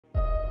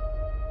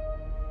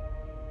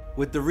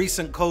With the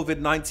recent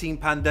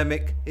COVID-19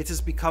 pandemic, it has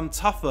become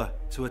tougher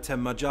to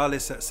attend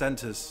majalis at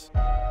centers.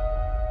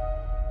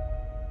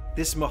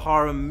 This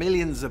Muharram,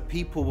 millions of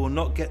people will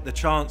not get the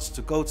chance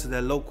to go to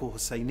their local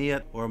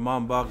Hussainiyat or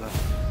Imam Baghr.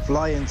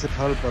 Flying to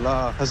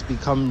Karbala has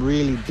become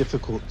really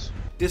difficult.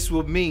 This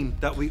would mean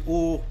that we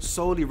all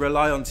solely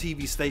rely on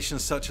TV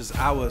stations such as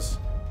ours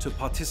to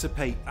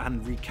participate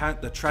and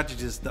recount the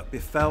tragedies that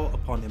befell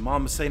upon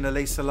Imam Hussain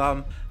alayhi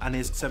salam and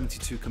his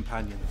 72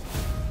 companions.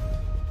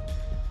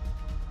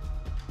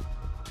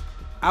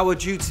 Our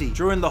duty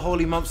during the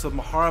holy months of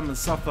Muharram and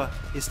Safar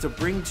is to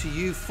bring to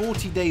you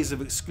 40 days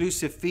of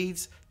exclusive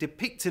feeds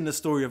depicting the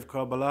story of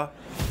Karbala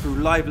through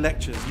live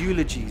lectures,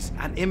 eulogies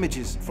and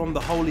images from the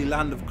holy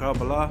land of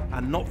Karbala,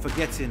 and not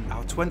forgetting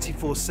our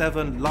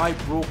 24/7 live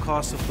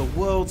broadcast of the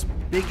world's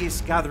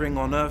biggest gathering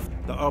on earth,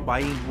 the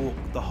Arba'een Walk.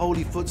 The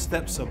holy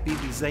footsteps of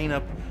Bibi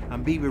Zainab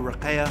and Bibi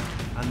Raqayya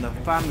and the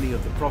family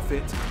of the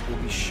Prophet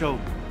will be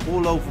shown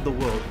all over the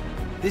world.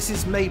 This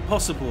is made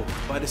possible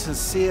by the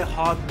sincere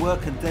hard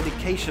work and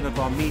dedication of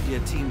our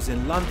media teams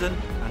in London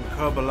and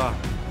Karbala,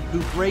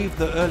 who braved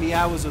the early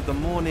hours of the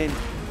morning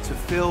to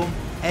film,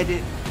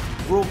 edit,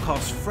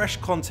 broadcast fresh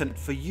content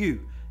for you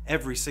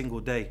every single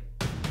day.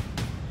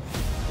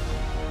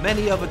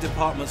 Many other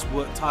departments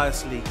work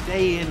tirelessly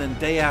day in and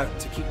day out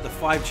to keep the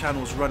 5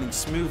 channels running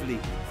smoothly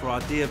for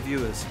our dear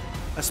viewers,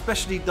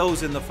 especially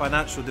those in the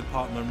financial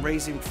department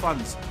raising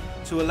funds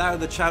to allow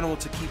the channel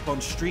to keep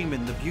on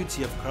streaming the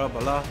beauty of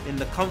Karbala in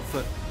the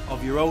comfort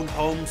of your own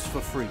homes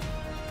for free.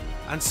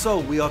 And so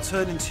we are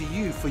turning to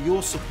you for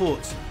your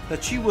support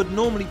that you would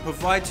normally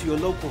provide to your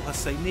local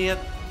Hussainiyat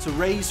to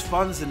raise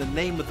funds in the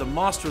name of the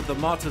Master of the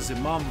Martyrs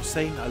Imam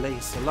Hussain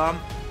alayhi salam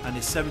and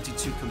his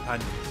 72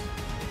 companions.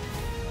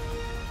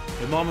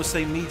 Imam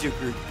Hussain Media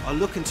Group are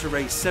looking to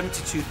raise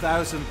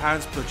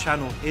 £72,000 per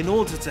channel in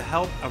order to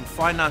help and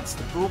finance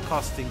the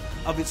broadcasting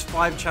of its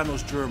 5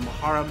 channels during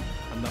Muharram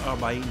and the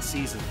Arba'een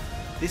season.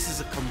 This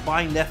is a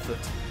combined effort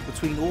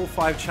between all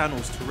 5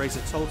 channels to raise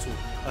a total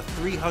of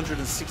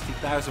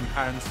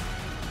 £360,000.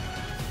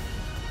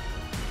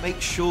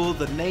 Make sure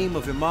the name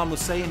of Imam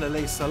Hussain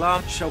alayhi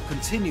salam shall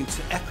continue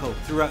to echo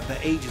throughout the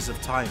ages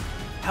of time.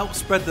 Help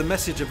spread the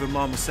message of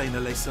Imam Hussain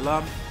alayhi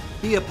salam,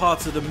 be a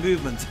part of the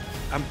movement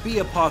and be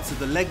a part of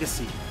the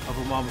legacy of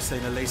Imam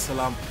Hussain alayhi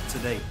salam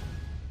today.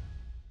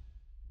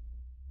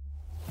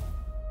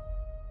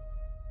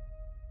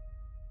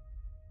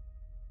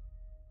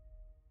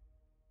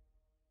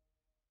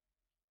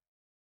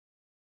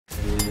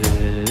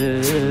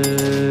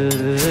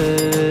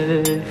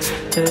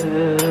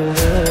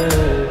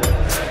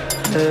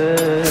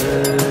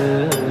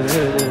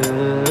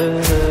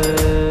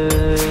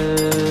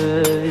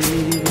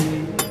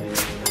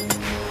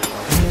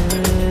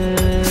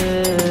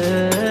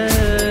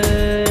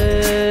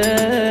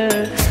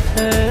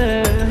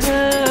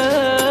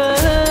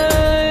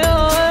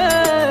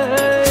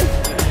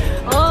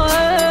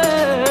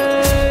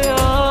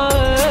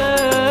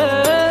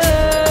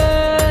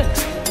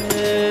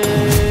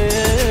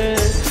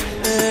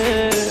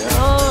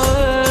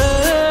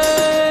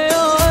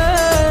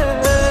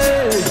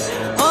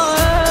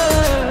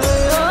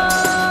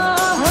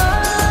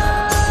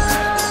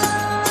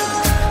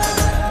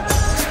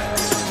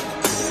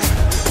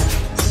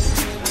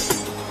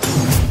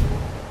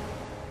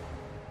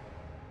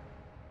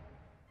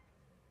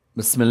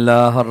 بسم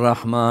الله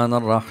الرحمن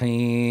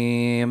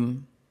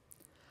الرحيم.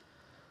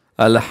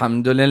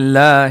 الحمد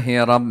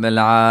لله رب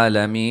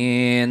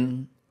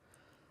العالمين،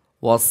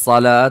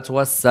 والصلاة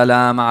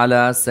والسلام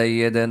على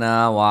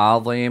سيدنا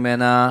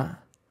وعظيمنا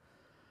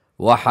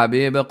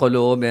وحبيب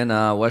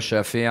قلوبنا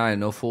وشفيع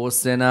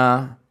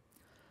نفوسنا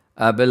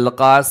أبي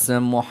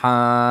القاسم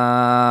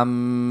محمد.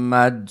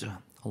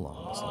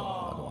 اللهم صل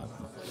على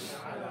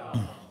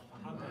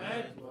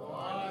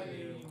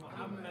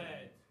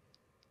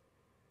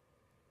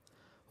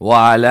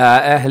وعلى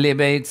أهل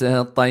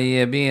بيته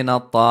الطيبين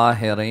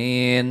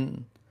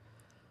الطاهرين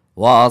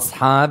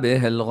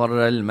وأصحابه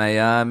الغر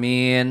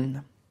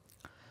الميامين.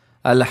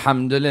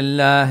 الحمد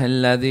لله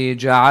الذي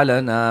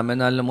جعلنا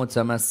من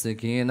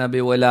المتمسكين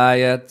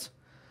بولاية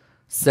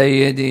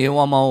سيدي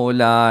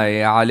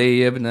ومولاي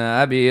علي بن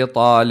أبي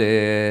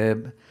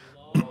طالب.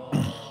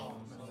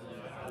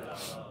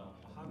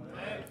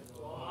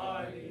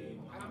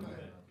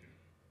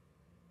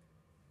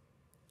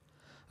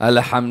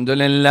 الحمد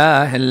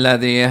لله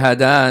الذي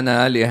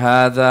هدانا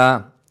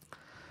لهذا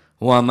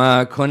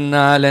وما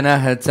كنا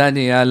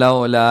لنهتدي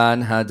لولا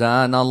أن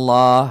هدانا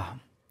الله.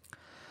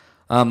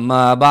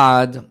 Amma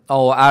ba'd,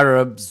 O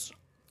Arabs,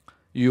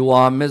 you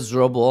are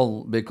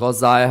miserable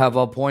because I have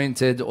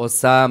appointed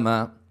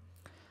Usama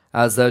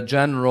as a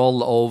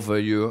general over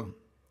you,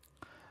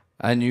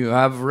 and you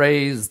have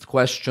raised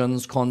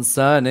questions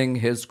concerning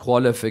his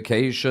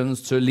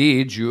qualifications to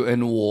lead you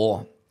in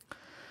war.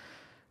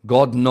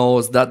 God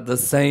knows that the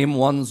same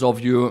ones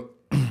of you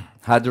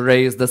had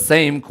raised the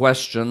same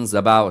questions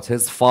about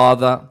his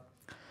father.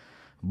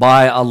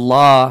 By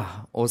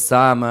Allah,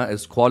 Usama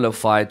is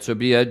qualified to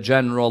be a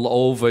general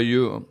over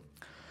you.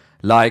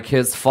 like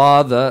his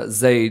father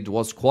Zayd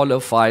was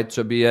qualified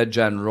to be a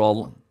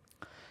general.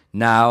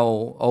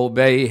 Now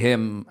obey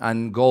him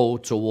and go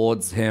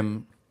towards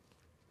him.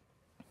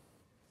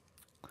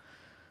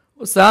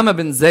 Usama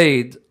bin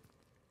Zayd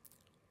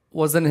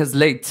was in his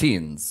late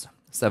teens,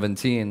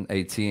 17,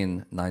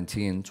 18,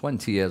 19,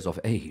 20 years of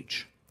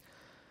age,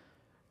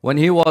 when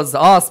he was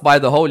asked by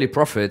the Holy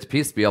Prophet,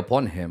 peace be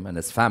upon him, and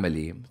his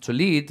family to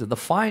lead the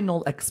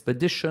final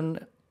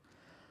expedition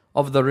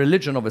of the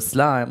religion of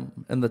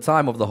Islam in the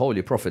time of the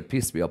Holy Prophet,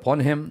 peace be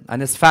upon him,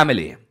 and his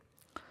family.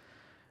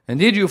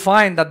 Indeed, you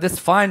find that this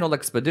final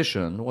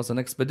expedition was an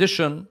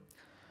expedition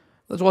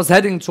that was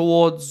heading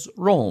towards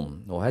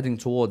Rome, or heading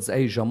towards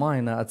Asia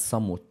Minor, as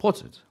some would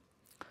put it.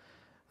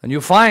 And you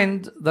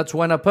find that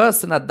when a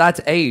person at that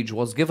age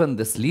was given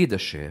this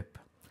leadership,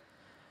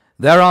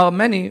 there are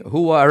many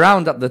who were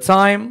around at the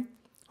time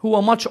who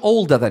were much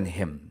older than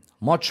him,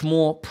 much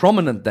more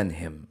prominent than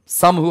him,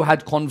 some who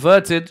had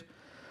converted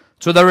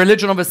to the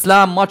religion of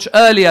Islam much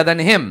earlier than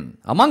him.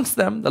 Amongst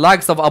them, the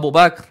likes of Abu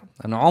Bakr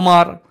and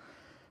Umar,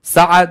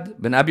 Sa'ad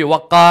bin Abi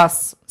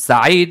Waqqas,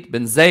 Sa'id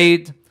bin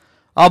Zayd,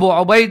 Abu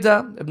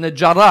Ubaidah ibn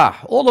al-Jarrah.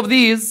 All of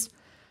these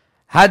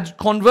had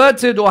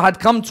converted or had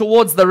come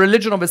towards the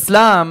religion of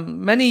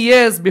Islam many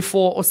years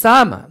before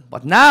Usama.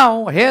 But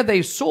now, here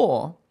they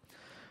saw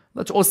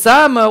that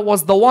Usama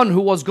was the one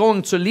who was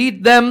going to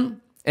lead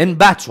them in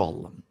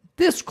battle.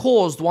 This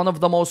caused one of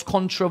the most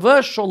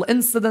controversial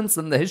incidents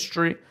in the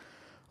history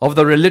of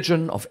the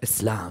religion of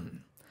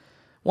Islam.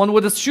 One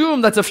would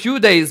assume that a few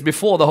days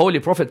before the Holy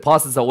Prophet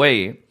passes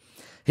away,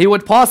 he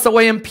would pass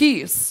away in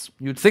peace.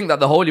 You'd think that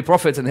the Holy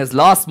Prophet in his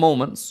last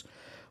moments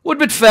would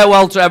bid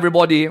farewell to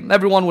everybody.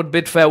 Everyone would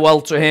bid farewell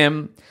to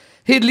him.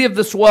 He'd leave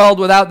this world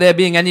without there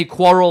being any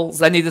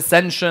quarrels, any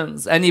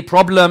dissensions, any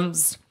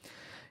problems.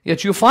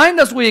 Yet you find,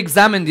 as we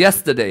examined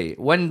yesterday,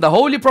 when the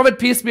Holy Prophet,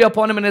 peace be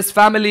upon him, and his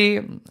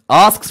family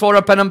asks for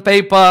a pen and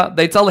paper,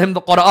 they tell him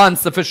the Quran is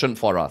sufficient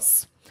for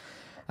us.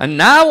 And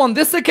now on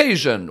this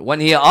occasion, when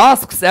he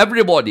asks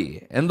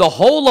everybody in the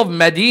whole of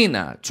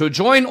Medina to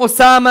join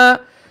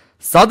Usama,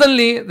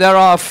 suddenly there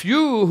are a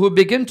few who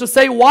begin to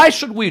say, why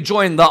should we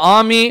join the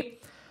army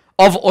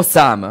of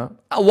Usama?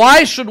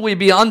 Why should we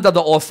be under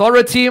the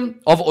authority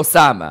of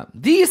Usama?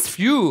 These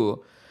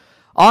few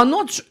are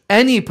not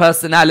any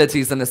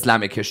personalities in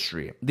Islamic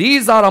history.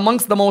 These are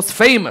amongst the most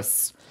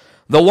famous,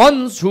 the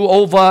ones who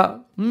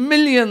over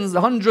millions,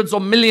 hundreds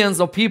of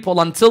millions of people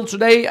until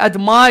today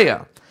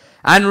admire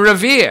and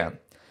revere.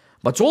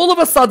 But all of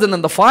a sudden,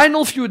 in the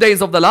final few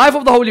days of the life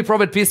of the Holy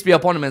Prophet, peace be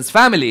upon him and his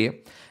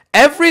family,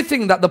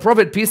 everything that the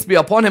Prophet, peace be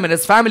upon him and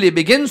his family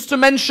begins to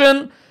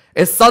mention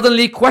is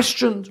suddenly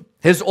questioned.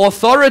 His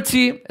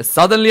authority is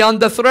suddenly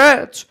under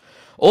threat.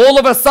 All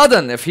of a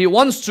sudden, if he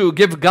wants to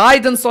give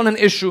guidance on an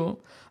issue,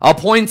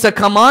 appoint a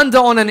commander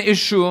on an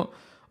issue,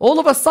 all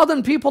of a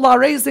sudden people are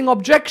raising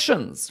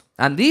objections.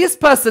 And these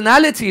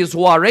personalities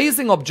who are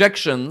raising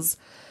objections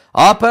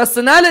are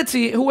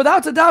personalities who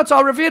without a doubt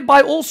are revered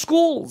by all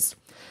schools.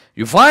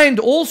 You find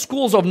all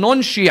schools of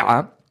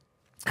non-Shia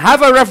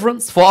have a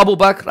reverence for Abu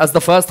Bakr as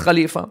the first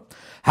Khalifa,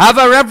 have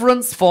a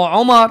reverence for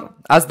Umar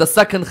as the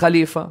second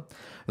Khalifa.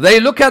 They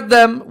look at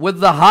them with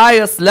the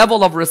highest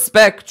level of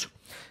respect.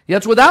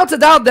 Yet without a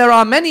doubt there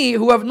are many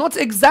who have not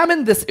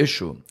examined this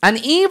issue. And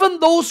even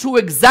those who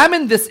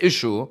examine this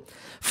issue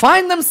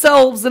find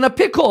themselves in a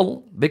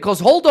pickle. Because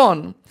hold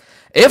on,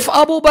 if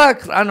Abu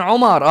Bakr and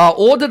Umar are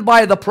ordered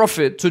by the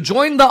Prophet to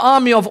join the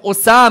army of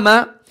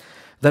Usama,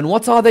 then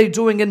what are they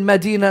doing in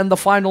Medina in the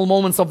final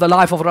moments of the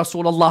life of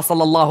Rasulullah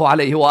sallallahu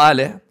alayhi wa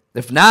alayhi?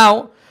 If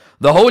now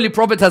the Holy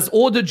Prophet has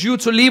ordered you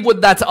to leave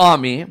with that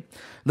army,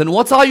 then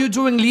what are you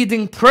doing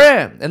leading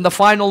prayer in the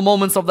final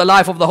moments of the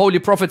life of the Holy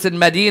Prophet in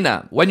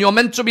Medina when you're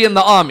meant to be in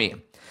the army?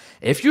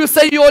 If you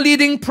say you're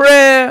leading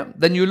prayer,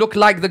 then you look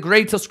like the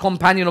greatest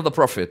companion of the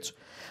Prophet.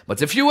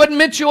 But if you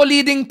admit you're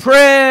leading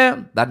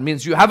prayer, that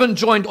means you haven't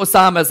joined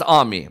Usama's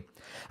army.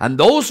 And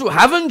those who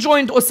haven't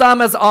joined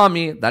Usama's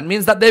army, that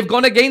means that they've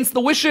gone against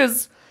the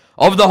wishes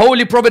of the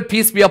Holy Prophet,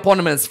 peace be upon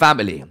him and his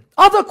family.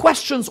 Other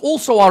questions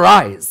also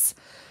arise.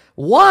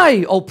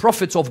 Why, O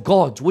Prophet of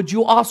God, would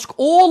you ask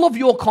all of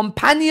your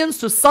companions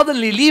to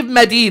suddenly leave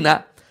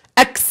Medina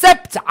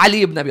except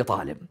Ali ibn Abi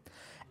Talib?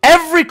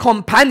 Every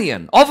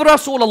companion of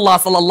Rasulullah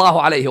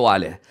sallallahu alayhi wa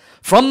alayhi,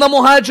 from the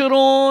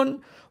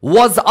Muhajirun,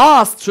 was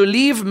asked to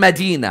leave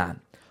Medina.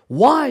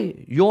 Why?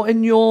 You're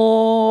in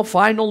your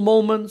final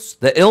moments,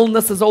 the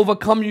illness has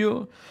overcome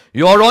you,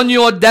 you're on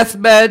your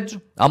deathbed.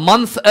 A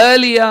month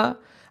earlier,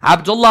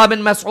 Abdullah bin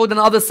Mas'ud and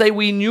others say,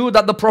 we knew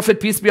that the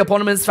Prophet, peace be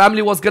upon him and his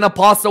family, was going to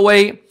pass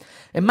away.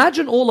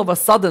 Imagine all of a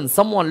sudden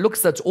someone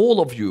looks at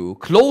all of you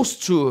close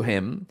to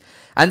him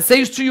and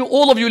says to you,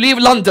 all of you leave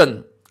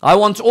London. I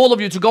want all of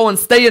you to go and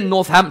stay in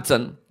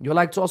Northampton. You're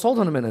like to us, hold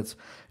on a minute.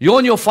 You're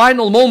in your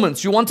final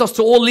moments. You want us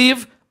to all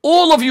leave?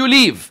 All of you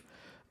leave.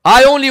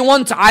 I only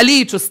want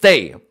Ali to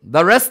stay.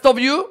 The rest of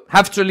you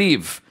have to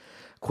leave.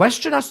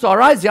 Question has to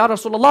arise, Ya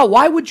Rasulullah,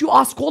 why would you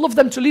ask all of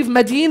them to leave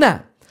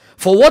Medina?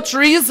 For what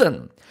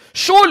reason?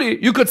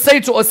 Surely you could say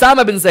to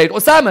Usama bin Zayd,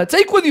 Usama,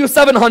 take with you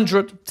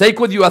 700, take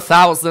with you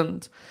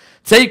 1,000,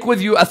 take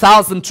with you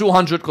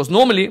 1,200, because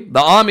normally the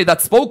army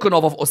that's spoken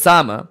of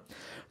Usama,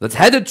 that's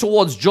headed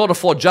towards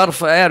Jurf or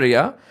Jarf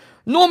area,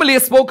 normally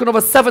is spoken of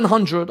as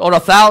 700 or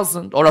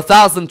 1,000 or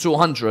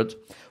 1,200.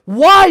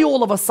 Why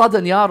all of a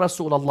sudden, Ya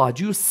Rasulullah,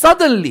 do you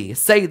suddenly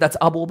say that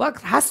Abu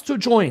Bakr has to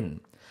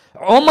join?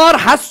 Umar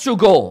has to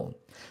go.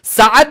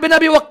 Sa'ad bin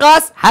Abi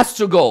Waqqas has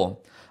to go.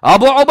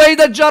 Abu Ubaid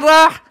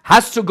al-Jarrah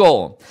has to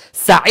go.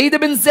 Sa'id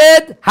bin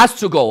Zayd has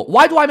to go.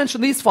 Why do I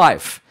mention these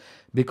five?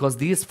 Because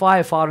these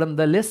five are in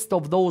the list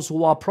of those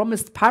who are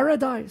promised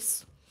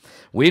paradise.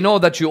 We know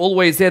that you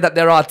always hear that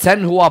there are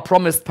 10 who are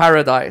promised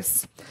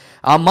paradise.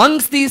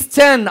 Amongst these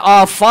 10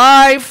 are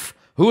 5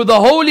 who the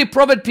Holy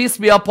Prophet, peace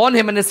be upon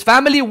him, and his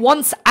family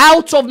wants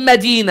out of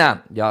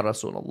Medina. Ya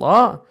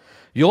Rasulullah,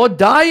 you're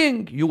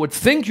dying. You would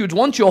think you'd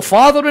want your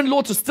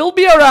father-in-law to still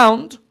be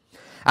around,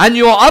 and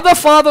your other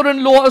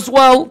father-in-law as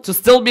well to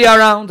still be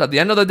around. At the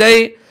end of the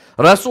day,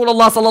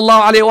 Rasulullah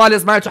sallallahu alayhi wa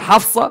is married to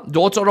Hafsa,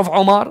 daughter of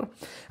Umar,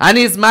 and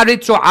he's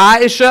married to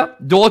Aisha,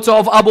 daughter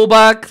of Abu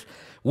Bakr.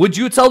 Would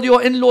you tell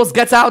your in-laws,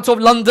 get out of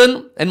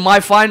London in my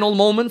final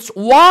moments?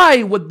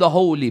 Why would the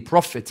Holy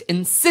Prophet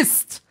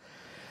insist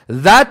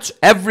that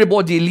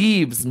everybody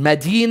leaves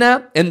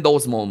Medina in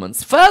those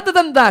moments? Further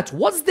than that,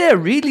 was there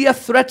really a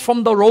threat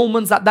from the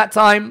Romans at that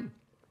time?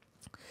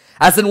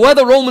 As in, were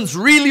the Romans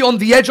really on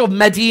the edge of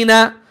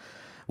Medina?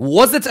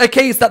 Was it a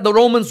case that the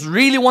Romans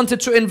really wanted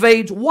to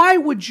invade? Why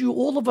would you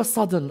all of a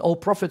sudden, O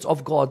Prophet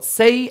of God,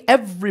 say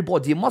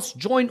everybody must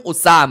join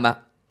Usama?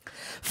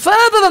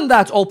 Further than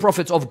that, O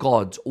Prophet of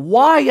God,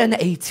 why an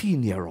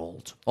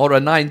 18-year-old or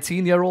a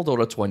 19-year-old or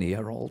a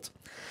 20-year-old?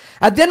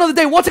 At the end of the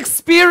day, what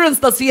experience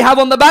does he have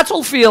on the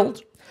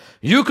battlefield?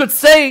 You could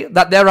say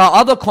that there are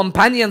other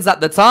companions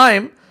at the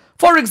time.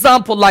 For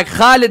example, like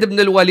Khalid ibn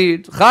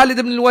al-Walid. Khalid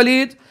ibn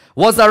al-Walid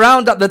was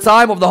around at the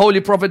time of the Holy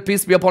Prophet,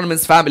 peace be upon him,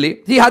 his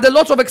family. He had a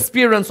lot of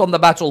experience on the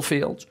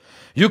battlefield.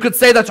 You could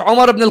say that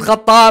Umar ibn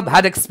al-Khattab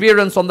had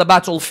experience on the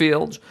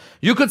battlefield.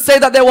 You could say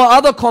that there were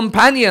other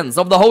companions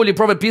of the Holy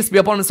Prophet, peace be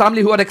upon his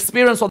family, who had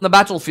experience on the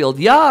battlefield.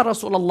 Ya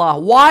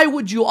Rasulullah, why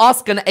would you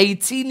ask an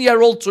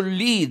 18-year-old to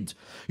lead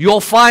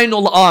your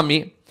final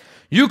army?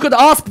 You could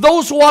ask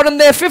those who are in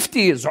their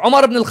 50s,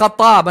 Umar ibn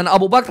al-Khattab and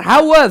Abu Bakr,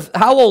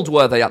 how old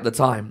were they at the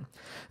time?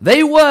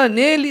 They were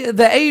nearly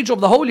the age of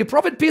the Holy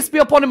Prophet, peace be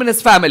upon him, and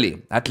his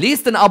family. At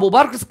least in Abu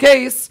Bakr's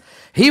case,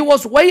 he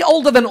was way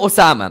older than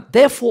Usama.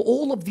 Therefore,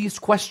 all of these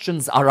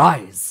questions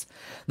arise.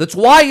 That's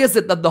why is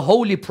it that the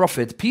Holy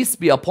Prophet, peace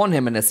be upon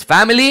him, and his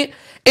family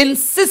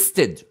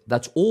insisted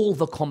that all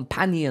the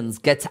companions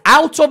get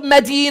out of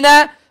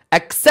Medina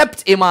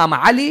except Imam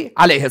Ali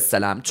alayhi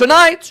salam.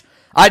 Tonight,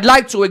 I'd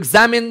like to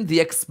examine the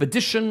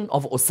expedition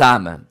of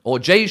Usama, or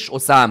Jaysh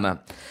Usama,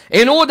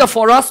 in order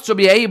for us to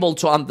be able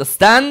to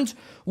understand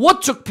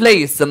what took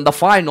place in the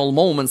final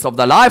moments of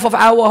the life of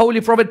our Holy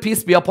Prophet,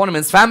 peace be upon him,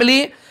 and his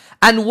family,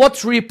 and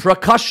what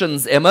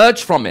repercussions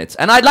emerge from it.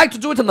 And I'd like to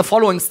do it in the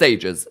following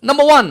stages.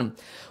 Number one,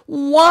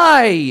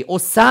 why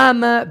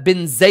Usama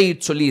bin Zayd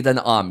to lead an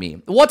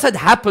army? What had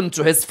happened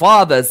to his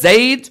father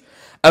Zayd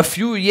a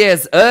few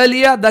years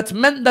earlier that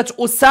meant that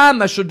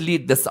Usama should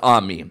lead this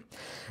army?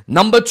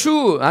 Number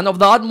two, and of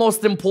the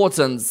utmost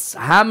importance,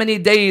 how many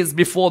days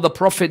before the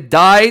Prophet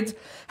died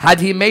had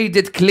he made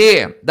it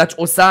clear that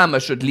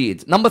Usama should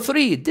lead? Number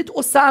three, did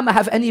Usama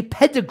have any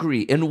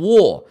pedigree in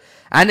war?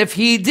 And if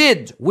he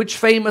did, which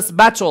famous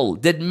battle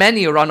did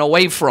many run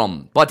away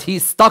from, but he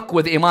stuck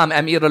with Imam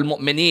Amir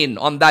al-Mu'mineen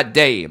on that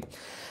day?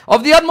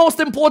 Of the utmost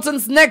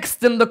importance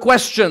next in the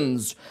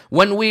questions,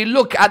 when we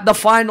look at the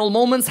final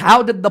moments,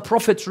 how did the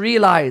Prophet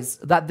realize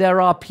that there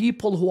are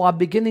people who are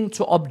beginning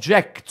to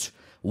object?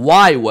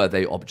 Why were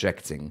they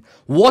objecting?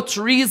 What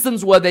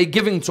reasons were they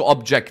giving to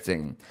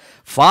objecting?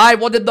 5,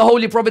 what did the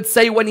Holy Prophet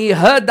say when he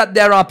heard that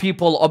there are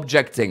people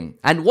objecting?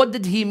 And what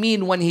did he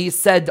mean when he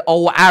said,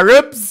 "O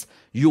Arabs,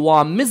 you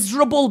are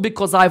miserable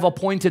because I've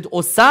appointed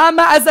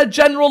Usama as a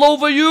general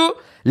over you,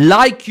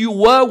 like you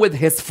were with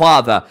his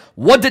father"?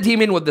 What did he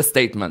mean with the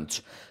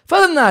statement?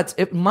 Further than that,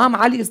 if Imam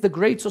Ali is the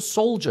greatest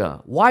soldier,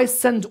 why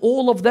send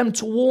all of them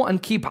to war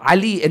and keep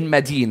Ali in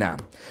Medina?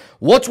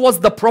 What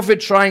was the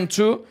Prophet trying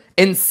to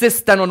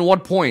insist, and on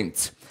what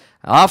point?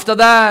 After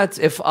that,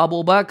 if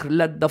Abu Bakr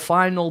led the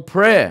final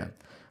prayer,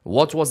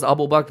 what was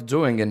Abu Bakr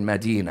doing in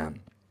Medina?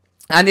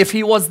 And if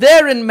he was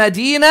there in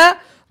Medina,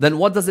 then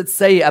what does it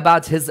say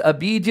about his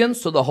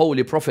obedience to the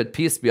Holy Prophet,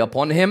 peace be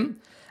upon him,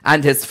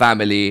 and his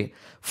family?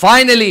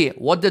 Finally,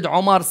 what did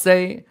Umar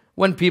say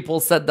when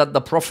people said that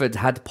the Prophet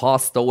had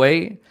passed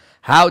away?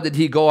 How did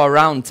he go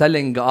around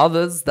telling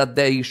others that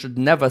they should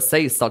never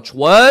say such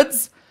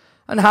words?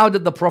 And how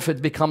did the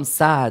Prophet become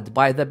sad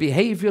by the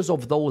behaviors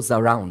of those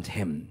around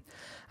him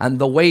and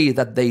the way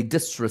that they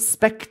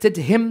disrespected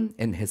him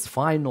in his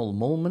final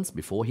moments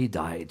before he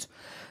died?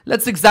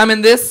 Let's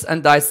examine this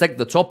and dissect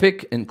the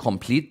topic in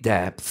complete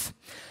depth.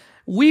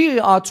 We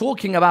are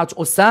talking about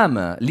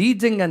Usama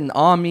leading an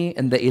army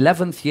in the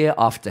 11th year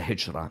after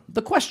Hijrah.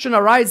 The question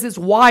arises,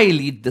 why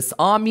lead this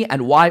army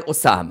and why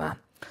Usama?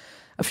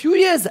 A few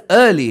years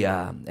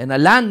earlier, in a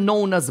land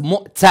known as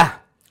Mu'tah,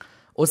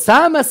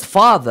 Usama's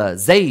father,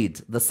 Zayd,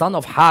 the son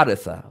of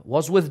Haritha,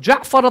 was with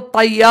Ja'far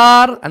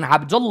al-Tayyar and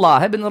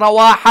Abdullah ibn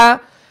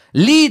Rawaha,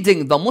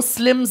 leading the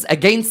Muslims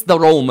against the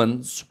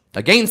Romans,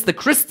 against the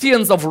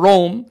Christians of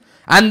Rome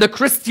and the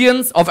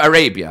Christians of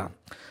Arabia.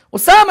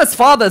 Usama's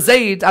father,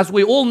 Zayd, as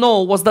we all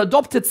know, was the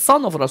adopted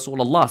son of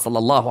Rasulullah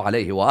sallallahu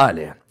alayhi wa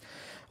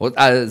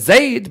alihi.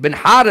 Zayd bin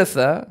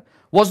Haritha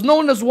was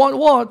known as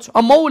what?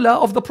 A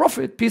mawla of the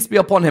Prophet, peace be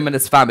upon him and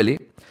his family.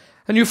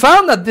 And you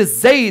found that this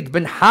Zayd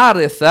bin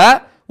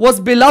Haritha was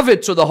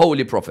beloved to the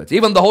Holy Prophet.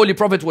 Even the Holy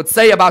Prophet would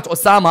say about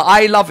Usama,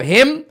 I love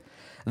him,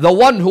 the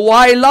one who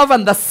I love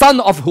and the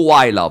son of who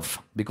I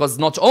love. Because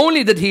not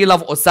only did he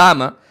love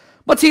Usama,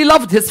 but he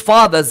loved his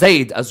father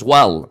Zayd as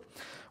well.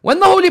 When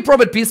the Holy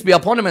Prophet, peace be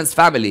upon him and his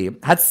family,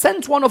 had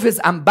sent one of his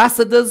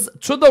ambassadors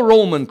to the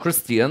Roman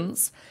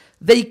Christians,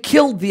 they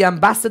killed the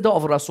ambassador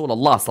of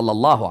Rasulullah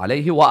sallallahu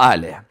alayhi wa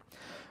alihi.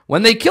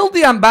 When they killed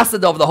the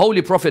ambassador of the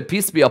Holy Prophet,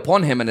 peace be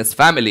upon him and his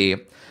family,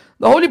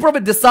 the Holy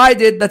Prophet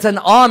decided that an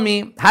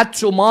army had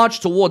to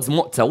march towards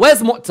Mu'tah.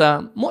 Where's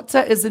Mu'tah?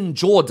 Mu'tah is in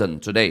Jordan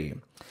today.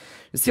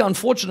 You see,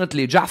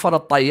 unfortunately, Ja'far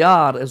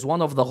al-Tayyar is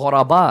one of the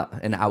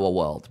ghuraba in our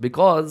world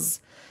because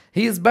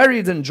he is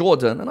buried in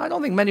Jordan, and I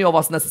don't think many of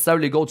us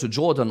necessarily go to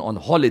Jordan on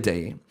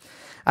holiday.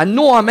 And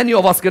nor are many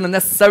of us going to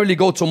necessarily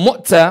go to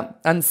Mu'tah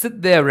and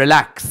sit there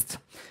relaxed.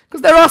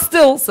 Because there are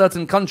still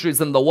certain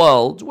countries in the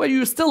world where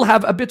you still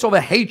have a bit of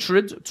a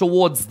hatred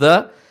towards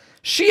the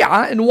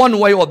Shia in one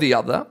way or the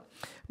other,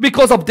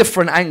 because of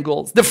different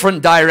angles,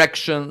 different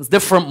directions,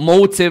 different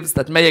motives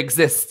that may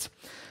exist.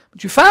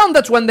 But you found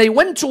that when they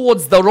went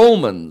towards the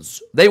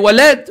Romans, they were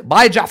led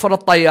by Ja'far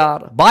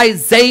al-Tayyar, by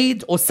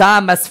Zayd,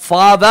 Usama's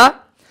father,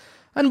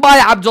 and by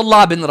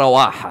Abdullah bin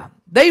Rawaha.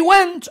 They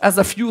went as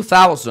a few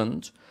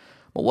thousand.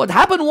 But what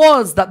happened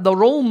was that the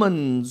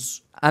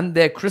Romans and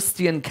their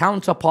Christian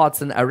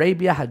counterparts in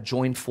Arabia had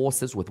joined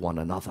forces with one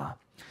another.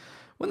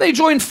 When they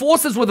joined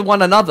forces with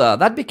one another,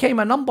 that became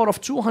a number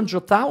of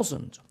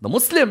 200,000. The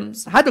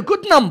Muslims had a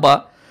good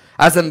number,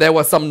 as in there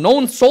were some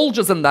known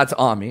soldiers in that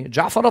army.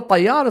 Ja'far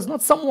al-Tayyar is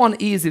not someone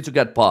easy to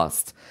get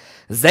past.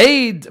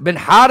 Zayd bin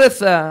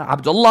Haritha,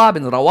 Abdullah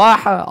bin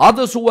Rawaha,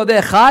 others who were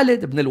there,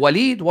 Khalid ibn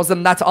al-Walid was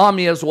in that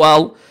army as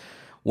well.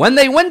 When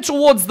they went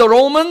towards the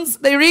Romans,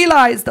 they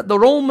realized that the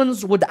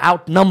Romans would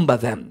outnumber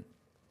them.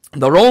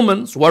 The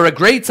Romans were a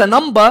greater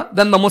number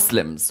than the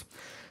Muslims.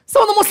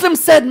 So the Muslims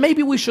said,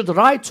 maybe we should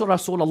write to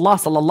Rasulullah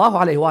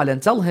sallallahu alayhi wa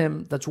and tell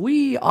him that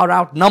we are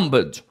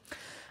outnumbered.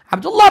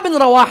 Abdullah bin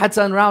Rawaha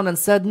turned around and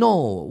said,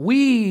 no,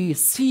 we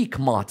seek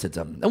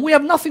martyrdom and we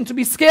have nothing to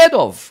be scared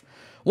of.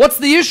 What's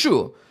the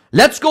issue?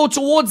 Let's go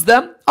towards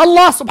them.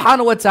 Allah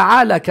subhanahu wa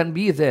ta'ala can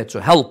be there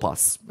to help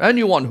us.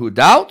 Anyone who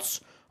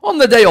doubts, on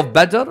the day of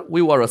Badr,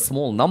 we were a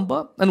small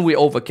number and we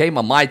overcame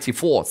a mighty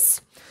force.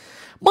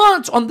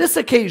 But on this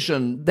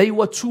occasion, they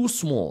were too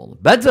small.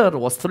 Badr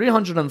was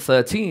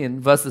 313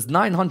 versus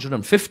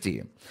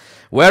 950.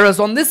 Whereas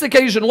on this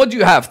occasion, what do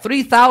you have?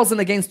 3,000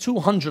 against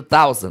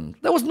 200,000.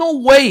 There was no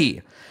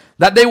way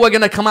that they were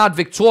going to come out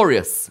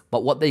victorious.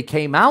 But what they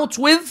came out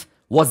with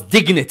was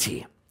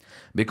dignity.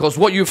 Because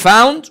what you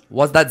found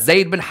was that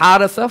Zayd bin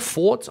Haritha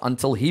fought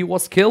until he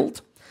was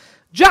killed.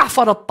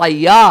 Ja'far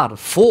al-Tayyar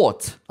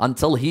fought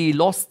until he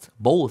lost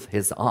both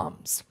his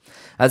arms.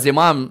 As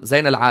Imam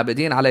Zayn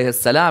al-Abidin alayhi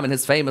salam in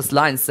his famous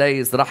line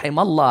says, رحم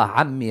الله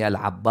عمي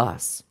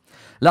العباس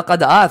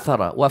لقد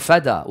آثر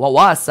وفدى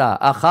وواسى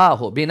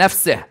أخاه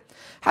بنفسه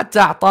حتى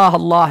أعطاه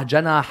الله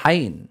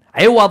جناحين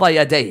عوض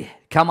يديه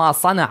كما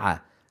صنع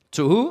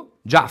to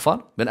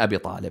Ja'far bin Abi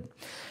Talib.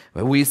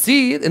 We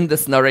see in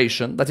this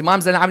narration that Imam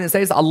Zayn al-Abidin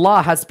says,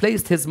 Allah has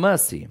placed his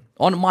mercy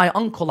on my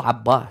uncle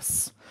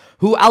Abbas,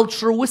 who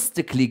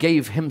altruistically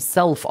gave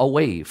himself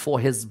away for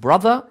his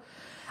brother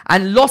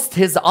and lost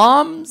his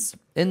arms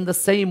in the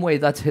same way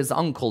that his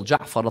uncle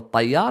Ja'far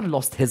al-Tayyar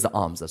lost his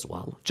arms as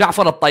well.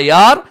 Ja'far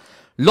al-Tayyar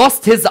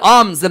lost his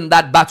arms in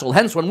that battle.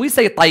 Hence, when we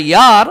say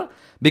Tayyar,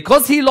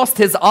 because he lost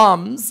his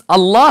arms,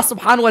 Allah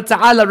subhanahu wa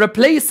ta'ala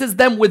replaces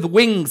them with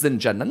wings in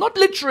Jannah. Not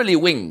literally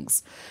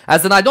wings.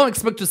 As in, I don't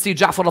expect to see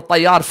Ja'far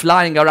al-Tayyar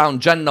flying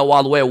around Jannah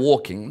while we're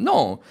walking.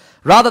 No.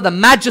 Rather, the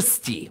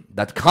majesty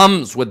that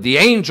comes with the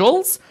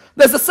angels.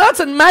 There's a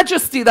certain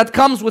majesty that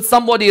comes with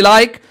somebody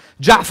like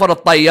Ja'far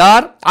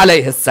al-Tayyar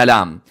alayhi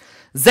salam.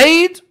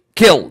 Zayd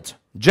killed.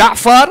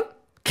 Ja'far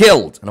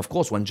killed. And of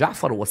course, when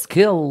Ja'far was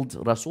killed,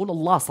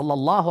 Rasulullah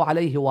sallallahu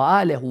alayhi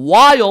wa alihi,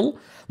 while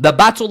the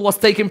battle was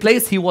taking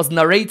place, he was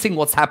narrating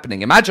what's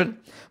happening. Imagine,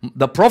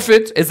 the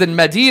Prophet is in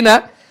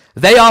Medina,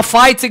 they are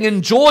fighting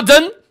in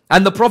Jordan,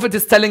 and the Prophet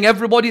is telling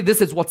everybody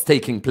this is what's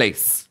taking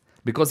place.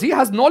 Because he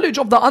has knowledge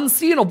of the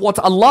unseen, of what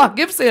Allah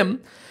gives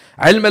him.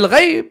 Ilm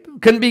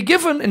al-Ghayb can be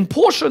given in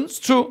portions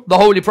to the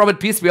Holy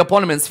Prophet, peace be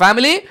upon him and his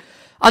family,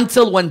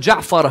 until when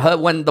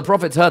the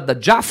Prophet heard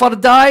that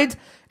Ja'far died,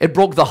 it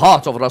broke the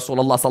heart of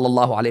Rasulullah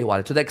sallallahu alayhi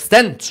wa to the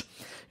extent,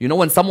 you know,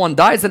 when someone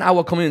dies in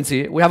our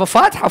community, we have a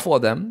Fatiha for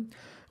them.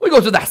 We go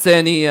to the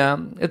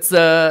Husseiniya.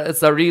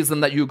 It's a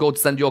reason that you go to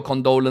send your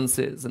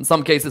condolences. In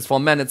some cases for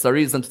men, it's a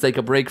reason to take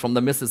a break from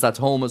the missus at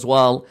home as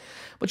well.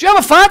 But you have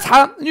a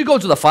Fatiha, and you go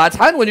to the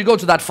Fatiha, and when you go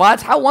to that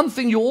Fatiha, one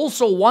thing you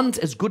also want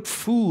is good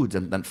food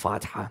and then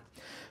Fatiha.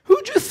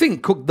 Who do you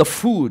think cooked the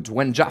food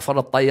when Ja'far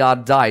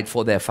al-Tayyar died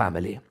for their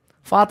family?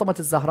 Fatima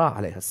al-Zahra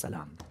alayhi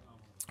salam.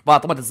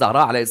 Fatima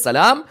al-Zahra alayhi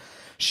salam,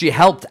 she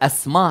helped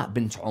Asma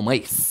bint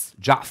Umays,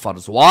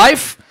 Ja'far's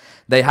wife.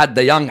 They had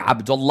the young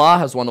Abdullah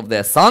as one of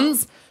their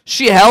sons.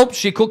 She helped,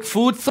 she cooked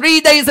food 3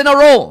 days in a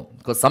row.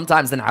 Because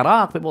sometimes in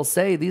Iraq, people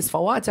say, these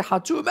Fawatih are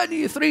too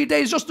many, 3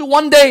 days, just do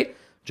 1 day.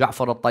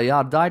 Ja'far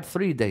al-Tayyar died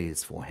 3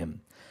 days for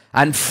him.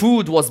 And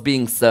food was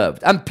being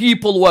served. And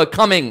people were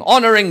coming,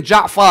 honoring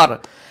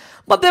Ja'far.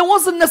 But there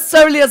wasn't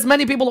necessarily as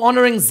many people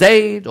honoring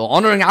Zayd or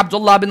honoring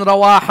Abdullah bin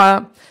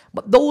Rawaha.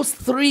 But those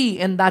 3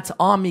 in that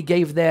army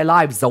gave their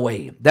lives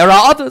away. There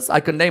are others, I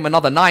can name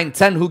another 9,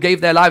 10 who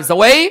gave their lives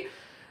away.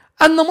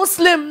 And the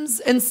Muslims,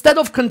 instead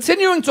of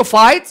continuing to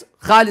fight,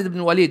 Khalid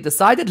ibn Walid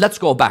decided, let's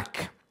go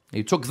back.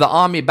 He took the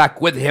army back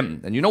with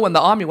him. And you know, when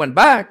the army went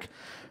back,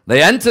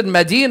 they entered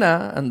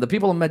Medina, and the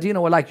people of Medina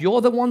were like,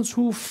 you're the ones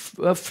who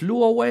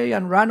flew away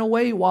and ran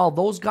away while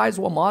those guys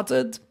were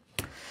martyred?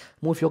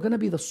 Well, if you're going to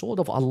be the sword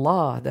of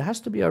Allah, there has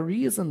to be a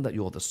reason that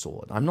you're the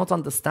sword. I'm not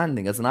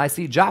understanding. As in, I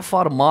see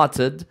Ja'far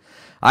martyred,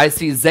 I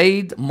see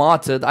Zayd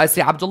martyred, I see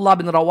Abdullah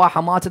bin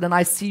Rawaha martyred, and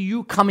I see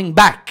you coming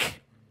back.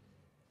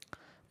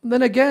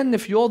 Then again,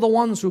 if you're the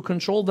ones who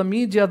control the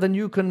media, then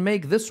you can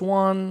make this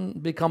one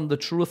become the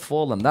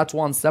truthful, and that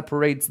one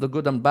separates the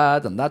good and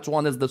bad, and that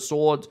one is the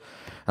sword,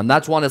 and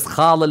that one is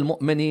Khal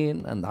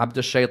al-Mu'mineen, and Abd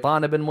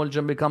al-Shaytan ibn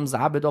Muljam becomes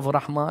Abd of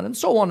Rahman, and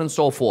so on and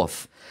so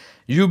forth.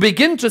 You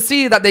begin to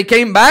see that they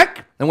came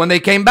back, and when they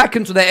came back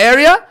into the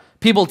area,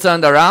 people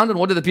turned around, and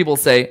what did the people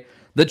say?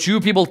 That you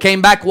people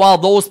came back while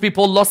those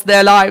people lost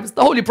their lives.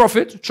 The Holy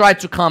Prophet tried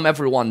to calm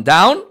everyone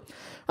down.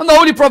 And the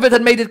Holy Prophet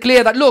had made it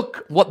clear that,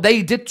 look, what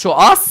they did to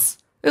us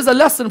is a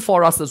lesson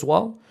for us as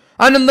well.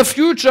 And in the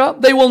future,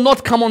 they will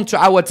not come onto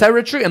our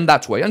territory in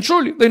that way. And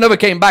truly, they never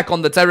came back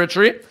on the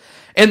territory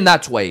in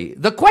that way.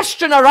 The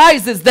question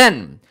arises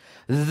then,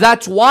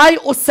 that why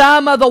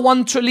Usama the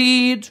one to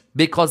lead?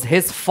 Because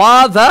his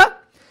father,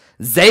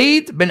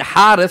 Zayd bin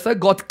Haritha,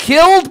 got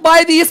killed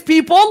by these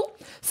people.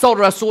 So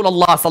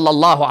Rasulullah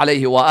sallallahu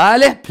alayhi wa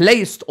alih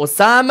placed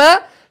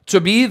Usama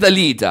to be the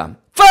leader.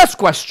 First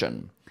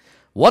question.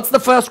 What's the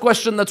first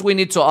question that we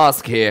need to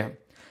ask here?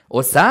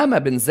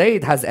 Usama bin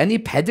Zayd has any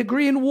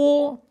pedigree in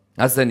war?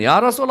 As in,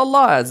 Ya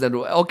Rasulullah, as in,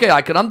 okay,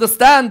 I can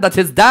understand that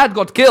his dad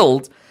got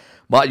killed,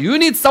 but you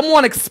need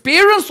someone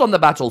experienced on the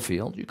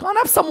battlefield. You can't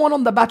have someone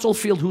on the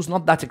battlefield who's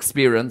not that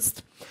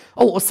experienced.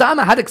 Oh,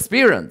 Usama had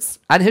experience,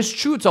 and his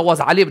tutor was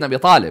Ali ibn Abi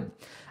Talib.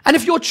 And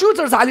if your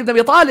tutor is Ali ibn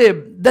Abi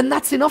Talib, then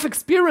that's enough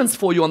experience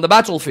for you on the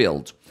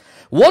battlefield.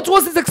 What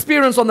was his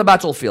experience on the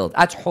battlefield?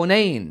 At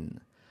Hunayn,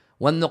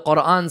 when the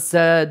Quran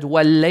said,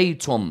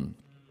 وَلَّيْتُمْ,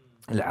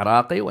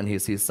 Al-Iraqi, when he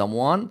sees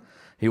someone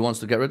he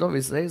wants to get rid of,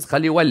 he says,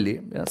 خَلِي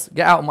وَلِّي, yes,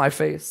 get out of my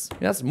face,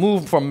 yes,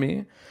 move from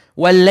me.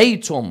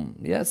 وَلَّيْتُمْ,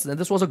 yes, and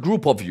this was a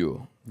group of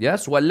you,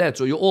 yes,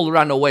 وَلَّيْتُمْ, you all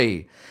ran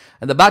away.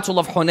 And the Battle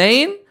of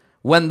Hunayn,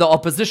 when the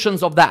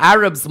oppositions of the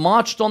Arabs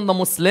marched on the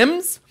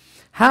Muslims,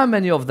 how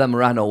many of them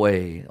ran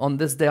away? On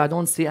this day, I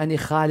don't see any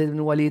Khalid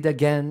ibn Walid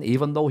again,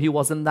 even though he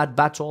was in that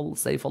battle.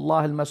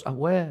 Sayfullah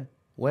al-Mash'ah.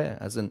 Where?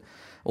 As in,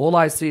 all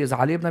I see is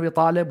Ali ibn Abi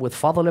Talib with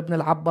Fadl ibn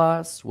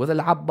al-Abbas, with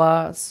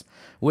al-Abbas,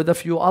 with a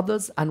few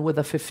others, and with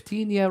a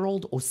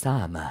 15-year-old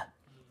Usama.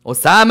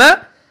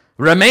 Usama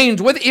remained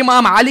with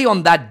Imam Ali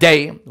on that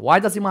day. Why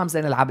does Imam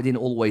Zayn al-Abidin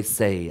always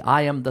say,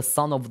 I am the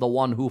son of the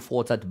one who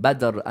fought at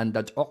Badr and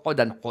at Uhud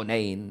and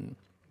Hunayn?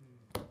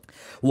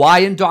 Why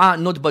in Dua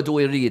Nudba do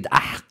we read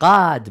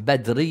Ahqad,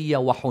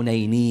 Badriya wa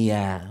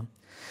Hunayniyya?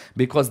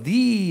 Because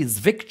these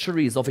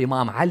victories of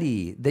Imam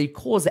Ali, they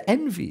cause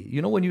envy.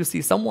 You know, when you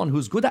see someone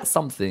who's good at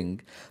something,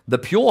 the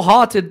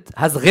pure-hearted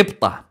has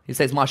ghibta. He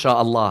says,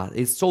 MashaAllah,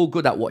 he's so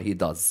good at what he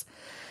does.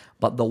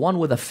 But the one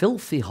with a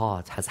filthy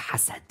heart has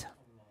hasad.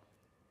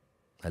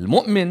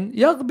 Al-Mu'min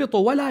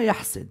yaghbitu wa la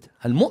yahsid.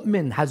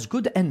 Al-Mu'min has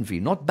good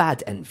envy, not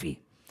bad envy.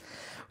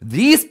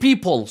 These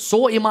people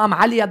saw Imam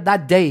Ali at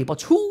that day,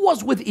 but who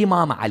was with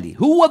Imam Ali?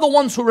 Who were the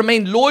ones who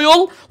remained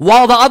loyal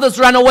while the others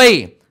ran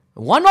away?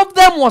 One of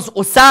them was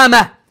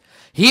Usama.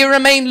 He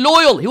remained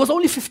loyal. He was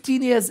only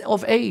 15 years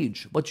of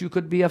age, but you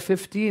could be a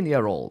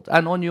 15-year-old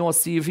and on your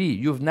CV,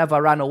 you've never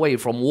ran away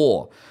from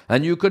war.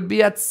 And you could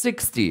be at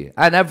 60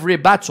 and every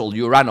battle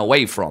you ran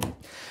away from.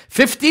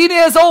 15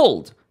 years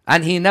old,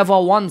 and he never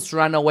once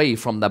ran away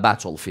from the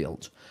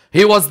battlefield.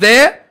 He was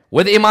there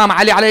with Imam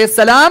Ali alayhi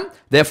salam.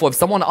 Therefore, if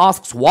someone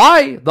asks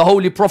why the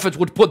Holy Prophet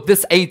would put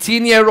this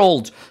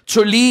 18-year-old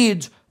to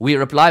lead, we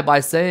reply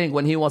by saying,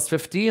 when he was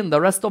 15, the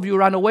rest of you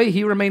ran away,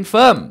 he remained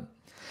firm.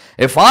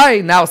 If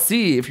I now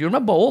see, if you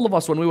remember all of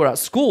us when we were at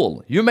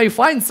school, you may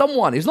find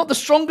someone, he's not the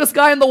strongest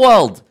guy in the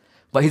world,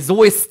 but he's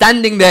always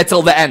standing there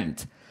till the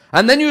end.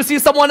 And then you see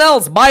someone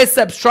else,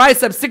 biceps,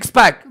 triceps,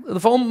 six-pack.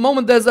 The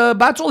moment there's a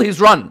battle, he's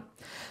run.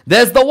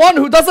 There's the one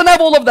who doesn't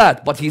have all of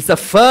that, but he's a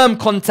firm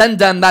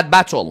contender in that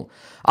battle.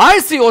 I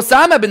see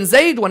Usama bin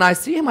Zayd. When I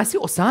see him, I see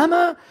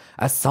Usama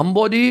as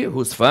somebody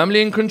who's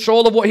firmly in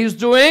control of what he's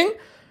doing.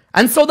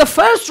 And so the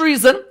first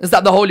reason is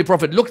that the Holy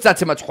Prophet looked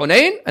at him at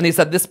Hunayn and he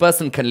said, this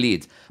person can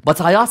lead.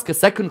 But I ask a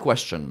second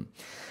question.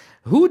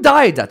 Who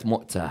died at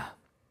Mu'tah?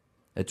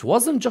 It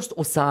wasn't just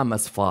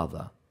Usama's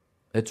father.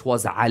 It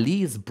was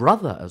Ali's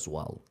brother as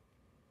well.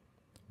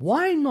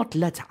 Why not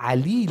let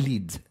Ali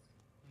lead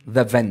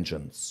the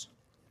vengeance?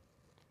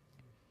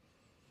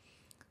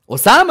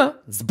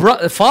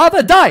 Usama's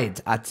father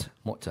died at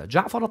Mu'tah.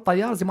 Ja'far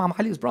al-Tayyar is Imam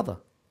Ali's brother.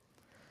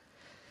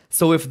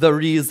 So if the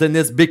reason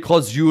is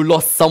because you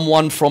lost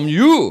someone from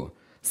you,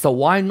 so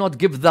why not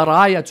give the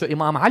raya to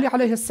Imam Ali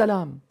alayhi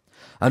salam?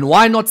 And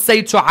why not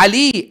say to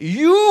Ali,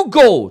 you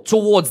go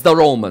towards the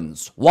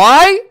Romans?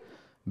 Why?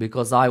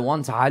 Because I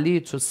want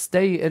Ali to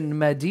stay in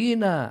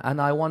Medina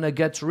and I want to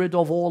get rid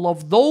of all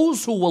of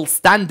those who will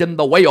stand in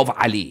the way of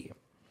Ali.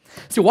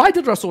 See, why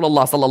did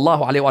Rasulullah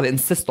sallallahu alayhi wa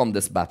insist on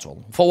this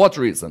battle? For what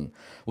reason?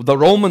 The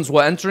Romans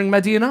were entering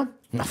Medina?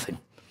 Nothing.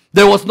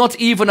 There was not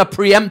even a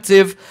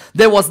preemptive.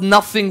 There was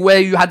nothing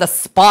where you had a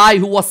spy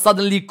who was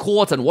suddenly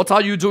caught and what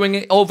are you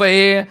doing over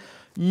here?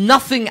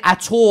 Nothing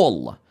at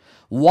all.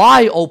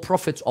 Why, O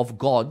Prophet of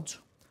God,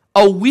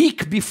 a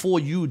week before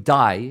you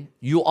die,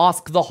 you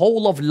ask the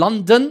whole of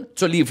London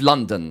to leave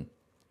London?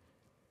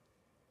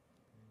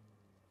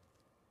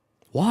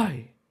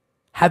 Why?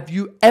 Have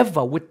you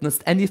ever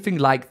witnessed anything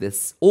like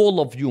this? All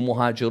of you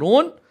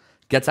muhajirun,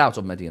 get out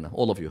of Medina,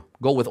 all of you.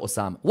 Go with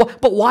Usama.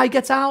 What? But why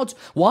get out?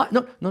 Why?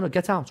 No,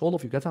 get out. All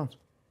of you, get out.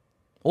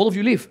 All of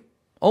you leave.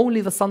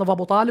 Only the son of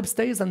Abu Talib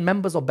stays and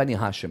members of Bani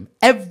Hashim.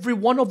 Every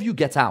one of you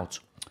get out.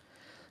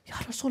 Ya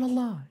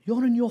Rasulullah,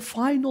 you're in your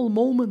final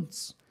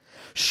moments.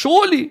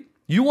 Surely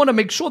you want to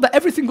make sure that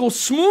everything goes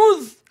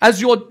smooth as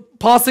you're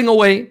passing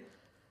away.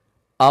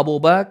 Abu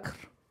Bakr,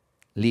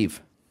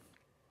 leave.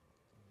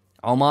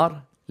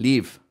 Umar,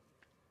 leave.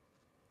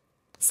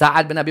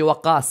 Sa'ad bin Abi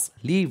Waqqas,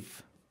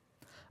 leave.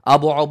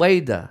 Abu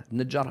Ubaidah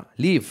ibn Jarrah,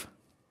 leave.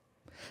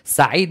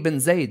 Sa'id bin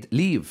Zayd,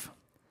 leave.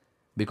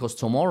 Because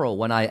tomorrow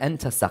when I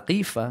enter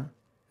Saqifa,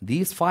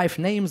 these 5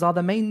 names are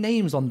the main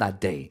names on that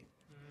day.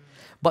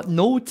 But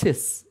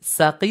notice,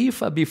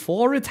 Saqifa,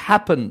 before it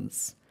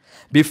happens,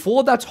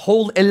 before that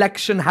whole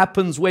election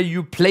happens where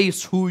you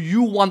place who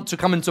you want to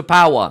come into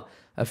power,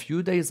 a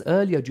few days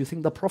earlier, do you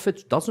think the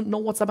Prophet doesn't know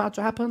what's about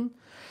to happen?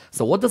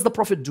 So what does the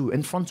Prophet do?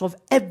 In front of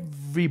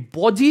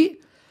everybody,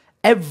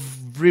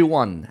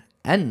 everyone,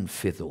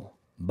 أنفذوا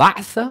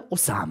بعث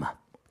Usama.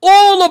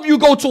 All of you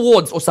go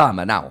towards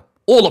Usama now.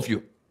 All of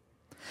you.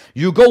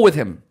 You go with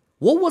him.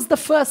 What was the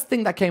first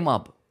thing that came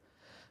up?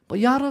 But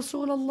Ya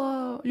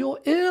Rasulullah, you're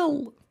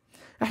ill.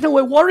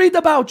 We're worried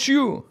about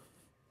you.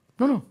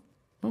 No,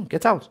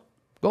 get out.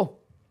 Go.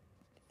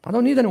 I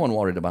don't need anyone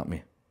worried about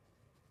me.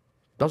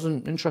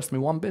 Doesn't interest me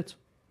one bit.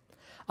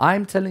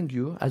 I'm telling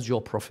you as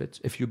your prophet,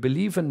 if you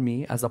believe in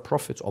me as a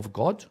prophet of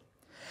God,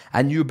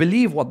 and you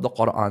believe what the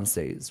Quran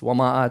says,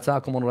 وَمَا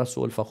آتَاكُمُ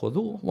الرَّسُولُ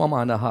فَخُذُوهُ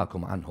وَمَا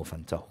نَهَاكُمْ عَنْهُ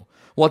فَانْتَهُوا.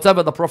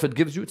 Whatever the Prophet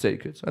gives you,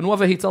 take it. And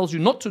whatever he tells you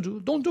not to do,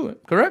 don't do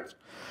it. Correct?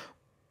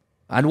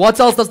 And what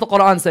else does the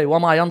Quran say?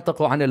 وَمَا يَنْطِقُ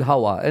عَنِ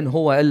الْهَوَىٰ إِنْ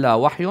هُوَ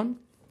إِلَّا وَحْيٌ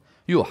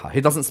يُوحَىٰ.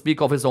 He doesn't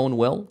speak of his own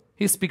will.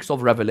 He speaks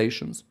of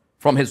revelations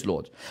from his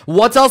Lord.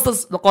 What else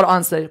does the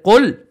Quran say?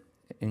 قُلْ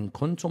إِن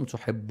كُنْتُمْ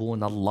تُحِبُّونَ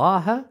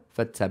اللَّهَ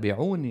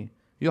فَاتَّبِعُونِي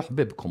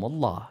يُحْبِبْكُمُ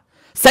اللَّهِ.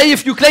 Say,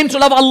 if you claim to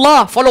love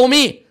Allah, follow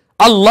me.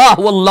 Allah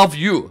will love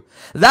you.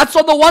 That's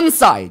on the one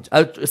side,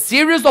 a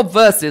series of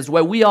verses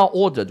where we are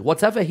ordered.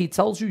 Whatever he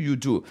tells you, you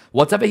do.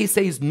 Whatever he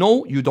says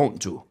no, you don't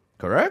do.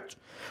 Correct?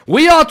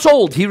 We are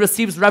told he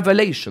receives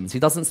revelations. He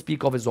doesn't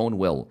speak of his own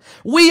will.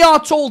 We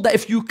are told that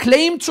if you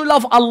claim to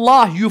love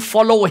Allah, you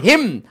follow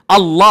him.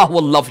 Allah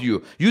will love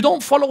you. You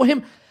don't follow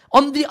him.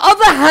 On the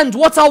other hand,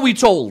 what are we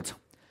told?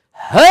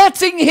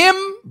 Hurting him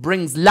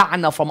brings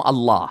la'na from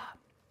Allah.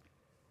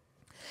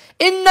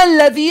 إِنَّ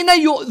الَّذِينَ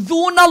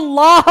يُؤْذُونَ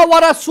اللَّهَ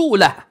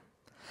وَرَسُولَهُ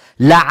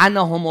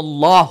لَعَنَهُمُ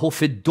اللَّهُ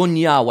فِي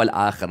الدُّنْيَا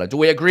وَالْآخِرَةِ. Do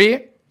we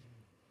agree?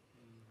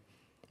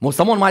 Well,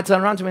 someone might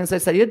turn around to me and say,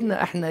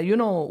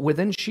 Sayyidina,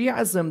 within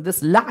Shi'ism,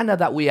 this la'na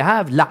that we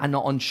have,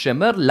 la'na on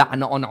Shimr,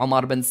 la'na on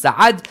Umar bin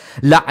Sa'ad,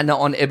 la'na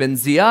on Ibn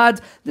Ziyad,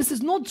 this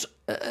is not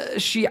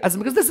Shi'ism,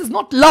 because this is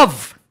not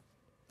love.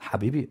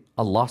 Habibi,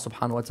 Allah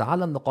subhanahu wa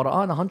ta'ala in the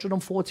Quran,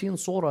 114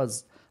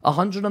 surahs,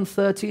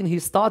 113, he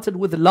started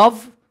with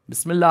love.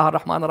 Bismillah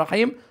ar-Rahman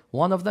ar-Rahim.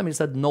 One of them, he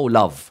said, no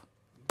love.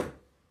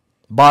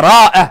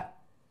 Bara'ah.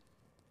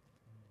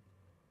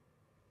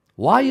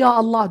 Why, Ya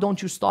Allah, don't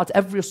you start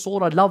every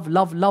surah, love,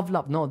 love, love,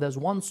 love? No, there's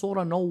one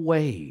surah, no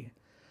way.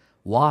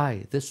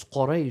 Why? This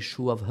Quraysh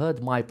who have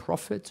heard my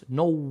prophet,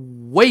 no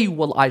way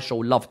will I show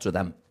love to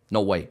them.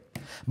 No way.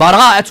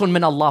 Bara'atun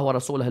min Allah wa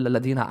rasulahu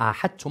alladhina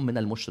ahadtum min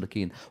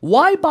al-mushrikeen.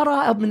 Why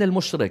bara'ah min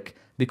al-mushrik?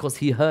 Because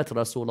he hurt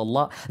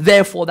Rasulullah.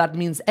 Therefore, that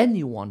means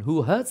anyone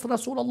who hurts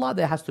Rasulullah,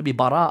 there has to be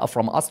bara'ah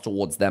from us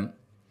towards them.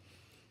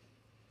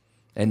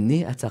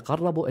 إني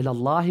أتقرب إلى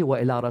الله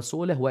وإلى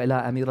رسوله وإلى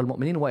أمير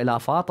المؤمنين وإلى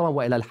فاطمة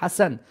وإلى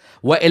الحسن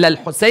وإلى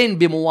الحسين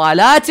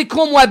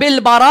بموالاتكم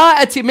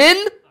وبالبراءة من.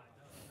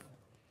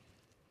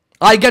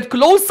 I get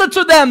closer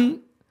to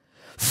them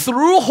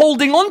through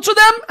holding on to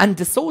them and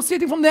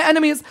dissociating from their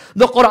enemies.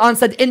 The Quran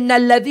said, إن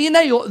الذين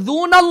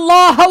يؤذون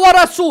الله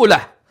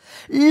ورسوله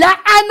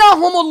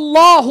لعنهم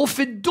الله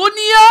في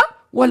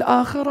الدنيا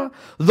والآخرة.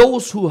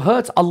 Those who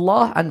hurt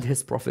Allah and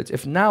His Prophet.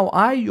 If now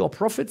I, your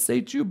Prophet, say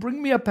to you,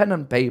 bring me a pen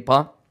and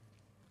paper,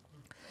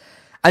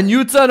 and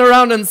you turn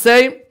around and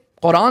say,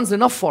 Quran's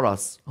enough for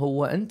us.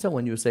 هو أنت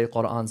when you say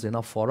Quran's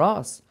enough for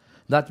us,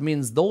 that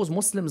means those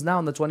Muslims now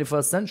in the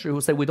 21st century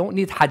who say we don't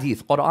need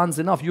hadith, Quran's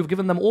enough. You've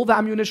given them all the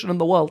ammunition in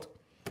the world.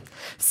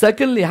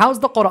 Secondly, how's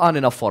the Quran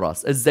enough for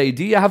us? Is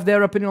Zaydiyya have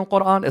their opinion on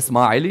Quran?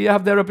 Ismailiyya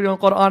have their opinion on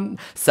Quran?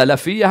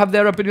 Salafiyya have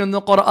their opinion on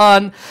the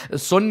Quran?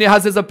 Sunni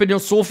has his opinion,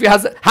 Sufi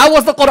has it. How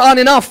was the Quran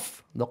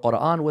enough? The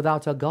Quran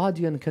without a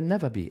guardian can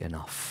never be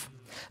enough.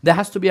 There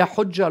has to be a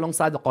hujjah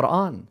alongside the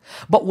Quran.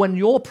 But when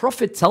your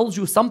Prophet tells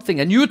you something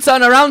and you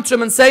turn around to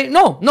him and say,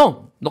 no,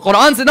 the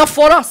Quran's enough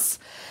for us.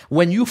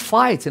 When you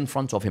fight in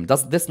front of him,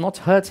 does this not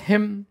hurt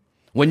him?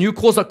 When you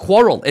cause a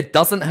quarrel, it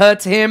doesn't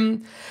hurt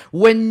him.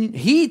 When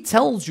he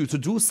tells you to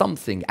do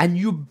something and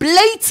you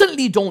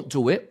blatantly don't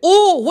do it,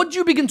 or what do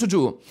you begin to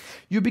do?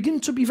 You begin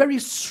to be very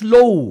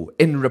slow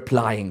in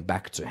replying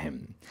back to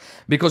him.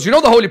 Because you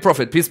know the Holy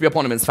Prophet, peace be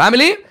upon him, and his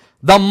family,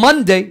 the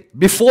Monday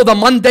before the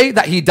Monday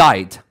that he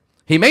died,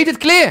 he made it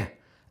clear,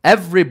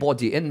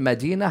 everybody in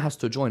Medina has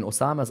to join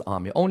Usama's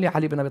army. Only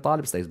Ali bin Abi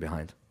Talib stays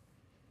behind.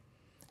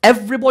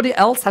 Everybody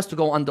else has to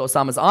go under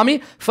Usama's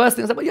army. First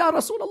thing I said, but Ya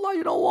Rasulullah,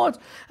 you know what?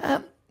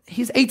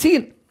 He's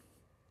 18.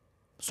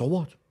 So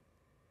what?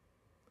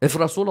 If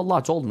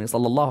Rasulullah told me,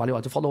 sallallahu alayhi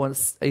wa, to follow an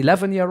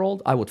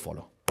 11-year-old, I would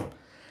follow.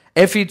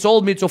 If he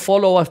told me to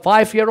follow a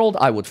 5-year-old,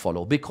 I would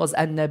follow. Because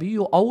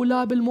النبي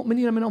أولى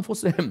بالمؤمنين من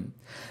أنفسهم.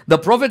 The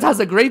Prophet has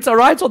a greater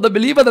right on the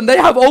believer than they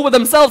have over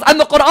themselves. And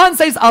the Quran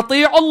says,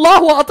 أطيعوا الله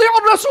وأطيعوا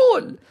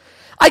الرسول.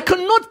 I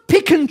cannot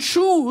pick and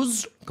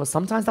choose, because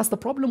sometimes that's the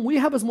problem we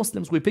have as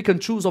Muslims. We pick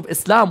and choose of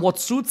Islam what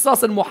suits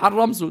us, and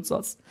Muharram suits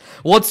us.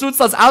 What suits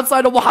us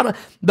outside of Muharram.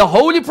 The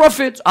Holy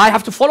Prophet, I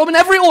have to follow him in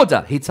every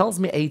order. He tells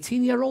me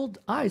 18-year-old,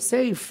 I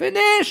say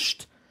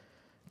finished.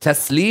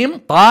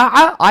 Taslim,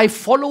 ta'a, I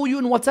follow you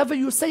in whatever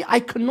you say.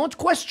 I cannot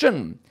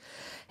question.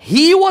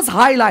 He was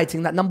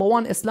highlighting that number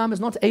one, Islam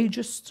is not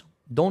ageist.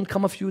 Don't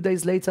come a few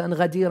days later in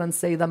Ghadir and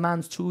say the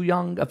man's too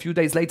young. A few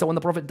days later when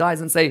the Prophet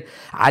dies and say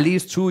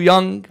Ali's too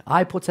young.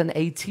 I put an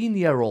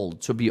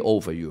 18-year-old to be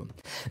over you.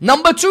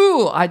 Number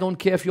two, I don't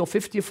care if you're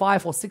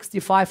 55 or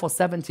 65 or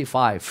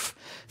 75.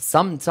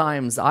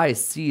 Sometimes I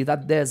see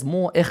that there's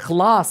more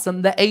ikhlas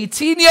in the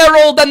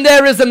 18-year-old than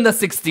there is in the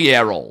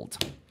 60-year-old.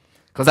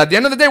 Because at the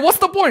end of the day, what's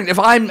the point? If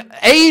I'm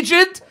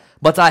aged,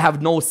 but I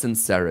have no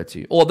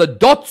sincerity, or the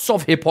dots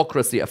of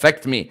hypocrisy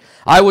affect me,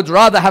 I would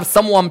rather have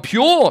someone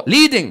pure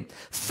leading.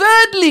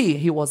 Thirdly,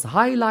 he was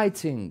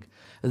highlighting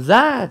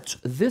that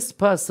this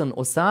person,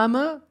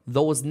 Usama,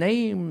 those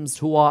names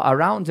who are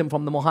around him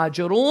from the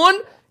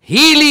Muhajirun,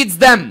 he leads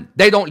them.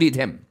 They don't lead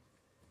him.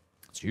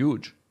 It's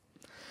huge.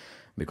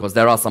 Because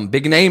there are some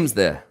big names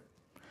there.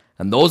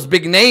 And those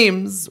big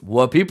names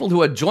were people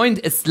who had joined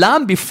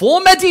Islam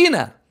before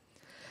Medina.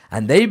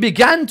 And they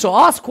began to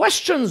ask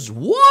questions.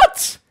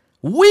 What?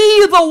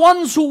 We, the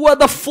ones who were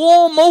the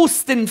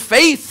foremost in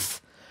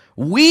faith,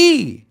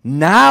 we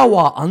now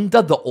are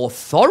under the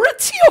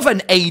authority of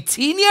an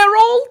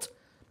 18-year-old?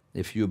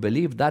 If you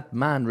believe that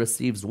man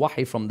receives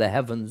wahi from the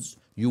heavens,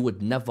 you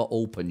would never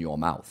open your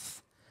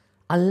mouth.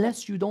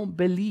 Unless you don't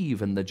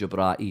believe in the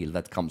Jibra'il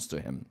that comes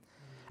to him.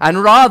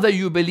 And rather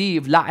you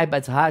believe,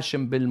 لَعِبَتْ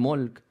هَاشِمْ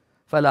بِالْمُلْكِ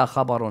فَلَا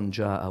خَبَرٌ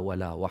جَاءَ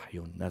وَلَا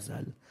وَحْيٌ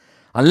نَزَلْ.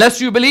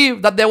 Unless you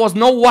believe that there was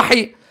no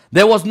wahi,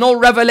 there was no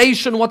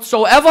revelation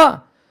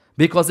whatsoever.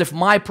 Because if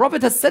my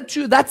Prophet has said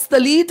to you, that's the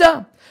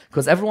leader.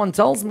 Because everyone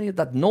tells me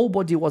that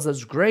nobody was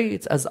as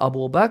great as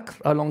Abu Bakr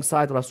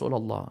alongside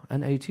Rasulullah.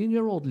 An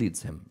 18-year-old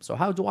leads him. So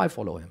how do I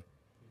follow him?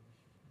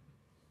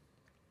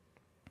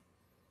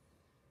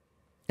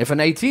 If an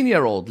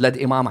 18-year-old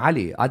led Imam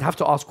Ali, I'd have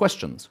to ask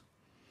questions.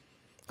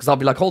 Because I'll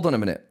be like, hold on a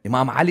minute.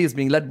 Imam Ali is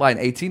being led by an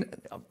 18...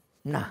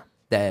 Nah,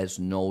 there's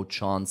no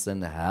chance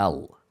in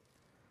hell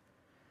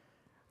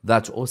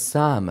that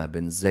Usama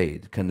bin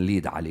Zayd can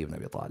lead Ali ibn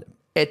Abi Talib.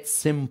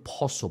 It's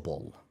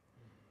impossible.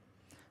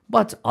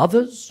 But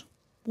others,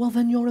 well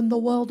then you're in the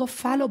world of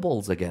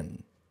fallibles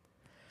again.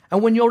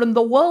 And when you're in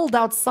the world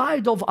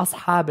outside of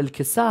Ashab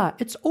al-Kisa,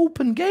 it's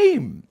open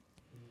game.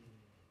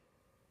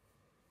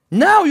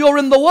 Now you're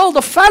in the world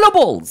of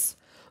fallibles.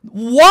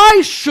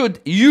 Why should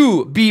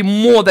you be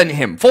more than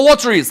him? For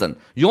what reason?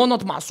 You're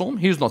not ma'soom,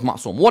 he's not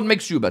ma'soom. What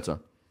makes you better?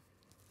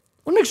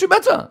 What makes you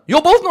better?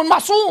 You're both not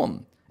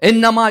ma'soom.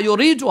 Innama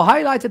Yuridu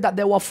highlighted that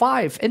there were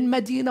 5 in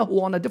Medina who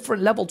were on a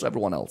different level to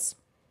everyone else.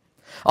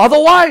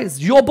 Otherwise,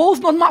 you're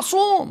both not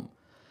ma'soom.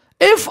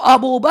 If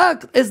Abu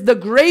Bakr is the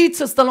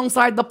greatest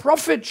alongside the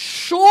Prophet,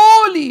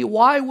 surely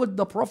why would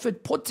the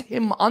Prophet put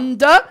him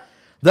under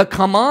the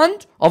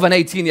command of an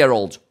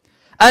 18-year-old?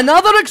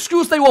 Another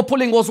excuse they were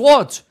pulling was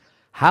what?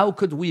 How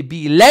could we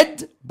be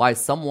led by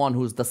someone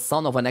who's the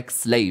son of an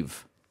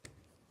ex-slave?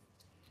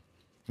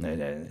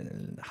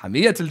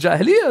 Hamiyat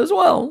al-Jahiliyyah as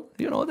well.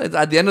 You know,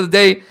 at the end of the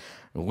day,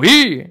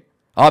 we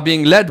are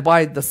being led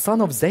by the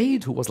son of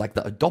Zayd, who was like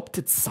the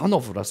adopted son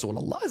of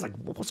Rasulullah. It's like,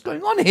 what's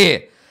going on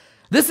here?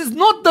 This is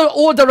not the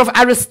order of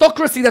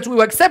aristocracy that we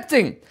were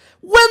accepting.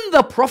 When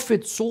the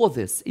Prophet saw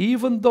this,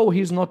 even though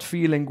he's not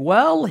feeling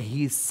well,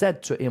 he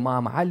said to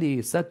Imam Ali,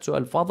 he said to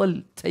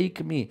Al-Fadl,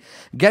 take me,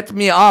 get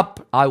me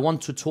up. I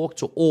want to talk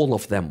to all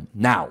of them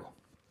now.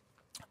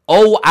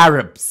 O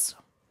Arabs,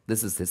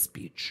 this is his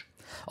speech.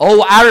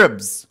 O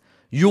Arabs,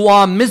 you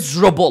are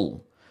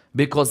miserable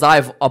because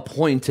I've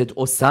appointed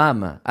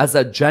Usama as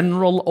a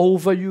general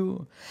over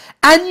you.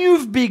 And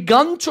you've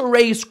begun to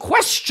raise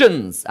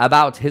questions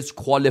about his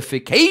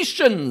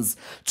qualifications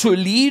to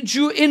lead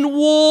you in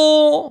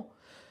war.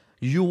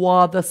 You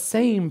are the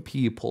same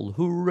people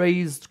who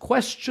raised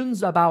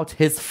questions about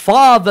his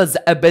father's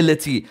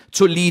ability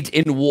to lead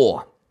in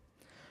war.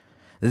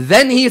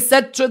 Then he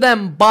said to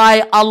them,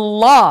 by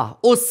Allah,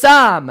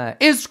 Usama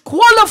is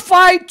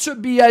qualified to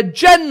be a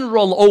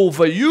general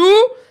over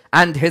you,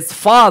 and his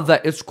father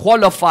is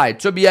qualified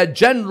to be a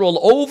general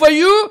over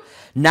you.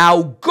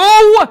 Now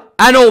go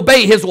and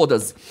obey his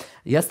orders.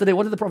 Yesterday,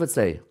 what did the Prophet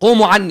say?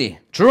 Qumu anni.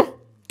 True?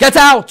 Get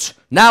out.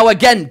 Now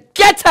again,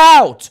 get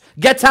out.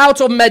 Get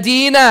out of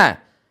Medina.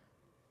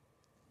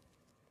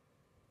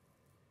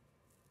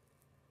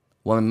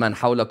 ومن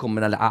حولكم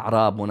من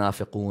الأعراب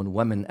منافقون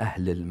ومن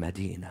أهل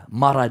المدينة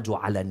مرجوا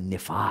على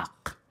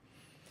النفاق.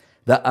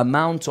 The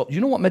amount of,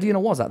 you know what Medina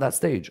was at that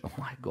stage? Oh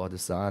my God,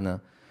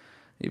 Isana.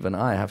 Even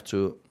I have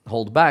to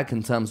hold back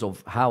in terms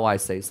of how I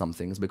say some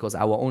things because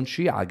our own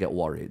Shia get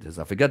worried.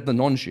 I forget the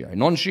non-Shia.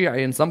 Non-Shia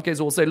in some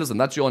cases will say, listen,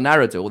 that's your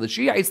narrative. Or the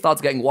Shia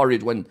starts getting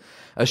worried when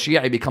a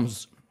Shia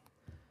becomes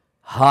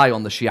high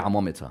on the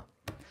Shia-mometer.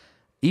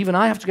 Even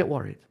I have to get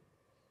worried.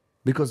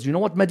 Because you know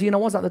what Medina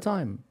was at the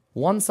time?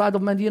 One side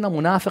of Medina,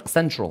 Munafiq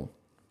Central.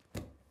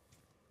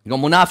 You got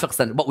Munafiq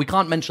Central, but we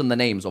can't mention the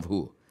names of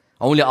who.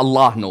 Only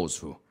Allah knows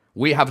who.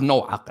 We have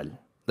no aql.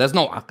 There's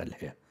no aql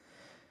here.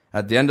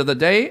 At the end of the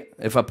day,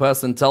 if a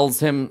person tells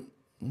him,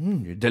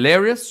 you're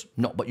delirious,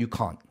 no, but you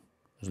can't.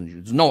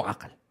 There's no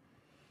aql.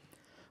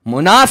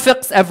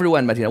 Munafiqs everywhere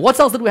in Medina. What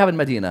else did we have in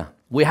Medina?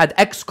 We had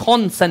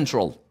ex-con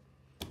Central.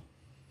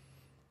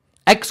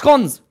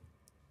 Ex-cons.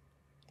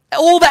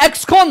 All the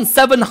ex-cons,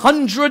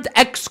 700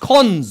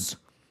 ex-cons.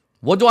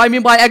 What do I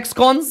mean by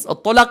ex-cons?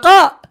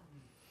 Al-Tulaqa.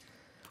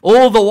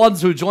 All the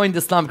ones who joined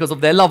Islam because of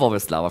their love of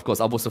Islam. Of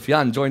course, Abu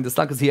Sufyan joined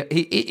Islam because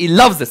he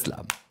loves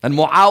Islam. And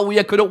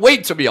Muawiyah couldn't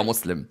wait to be a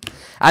Muslim.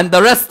 And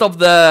the rest of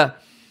the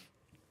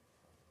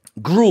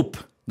group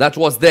that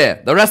was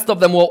there, the rest of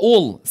them were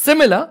all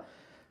similar.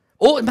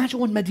 Oh, imagine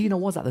what Medina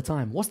was at the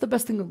time. What's the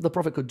best thing the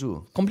Prophet could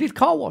do? Complete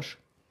car wash.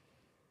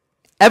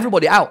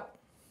 Everybody out.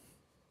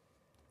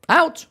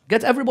 Out.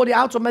 Get everybody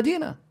out of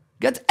Medina.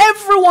 Get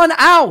everyone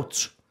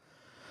out.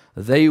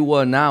 They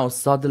were now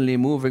suddenly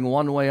moving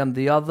one way and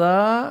the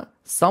other.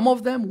 Some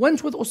of them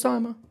went with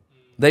Usama.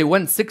 They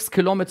went 6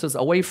 kilometers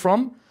away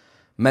from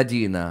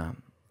Medina.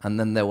 And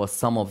then there were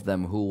some of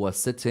them who were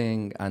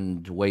sitting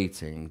and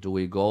waiting. Do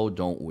we go?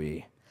 Don't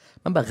we?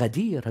 Remember,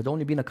 Ghadir had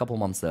only been a couple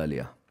months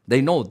earlier.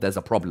 They know there's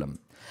a problem.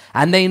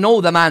 And they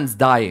know the man's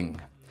dying.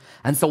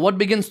 And so what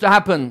begins to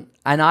happen?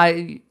 And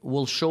I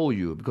will show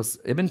you, because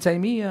Ibn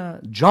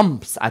Taymiyyah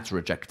jumps at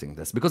rejecting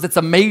this, because it's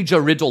a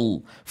major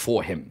riddle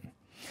for him.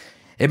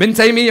 Ibn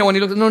Taymiyyah, when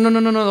he looks,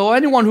 no,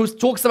 anyone who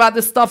talks about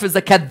this stuff is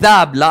a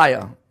kadhab,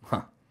 liar.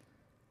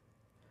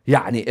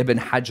 Yani Ibn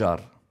Hajar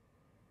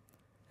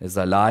is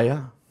a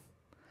liar,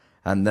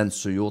 and then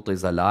Suyuti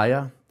is a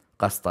liar,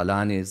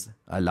 Qastalani is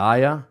a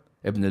liar,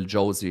 Ibn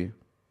al-Jawzi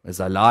is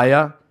a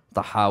liar,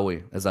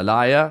 Tahawi is a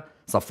liar,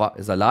 Safa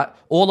is a liar.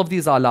 All of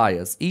these are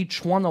liars.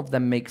 Each one of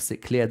them makes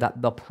it clear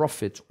that the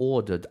Prophet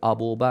ordered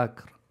Abu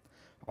Bakr,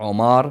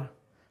 Umar,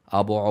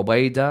 Abu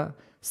Ubaidah,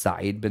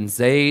 Sa'id bin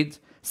Zayd,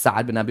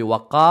 Sa'ad bin Abi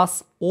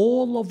Waqqas,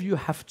 all of you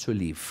have to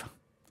leave.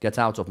 Get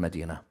out of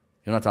Medina.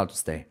 You're not allowed to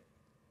stay.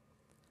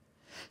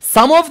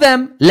 Some of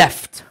them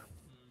left.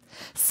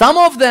 Some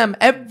of them,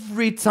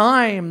 every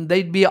time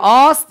they'd be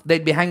asked,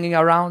 they'd be hanging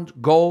around,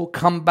 go,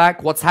 come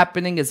back, what's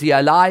happening? Is he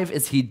alive?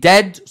 Is he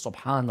dead?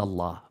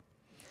 Subhanallah.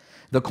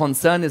 The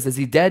concern is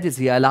he dead? Is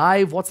he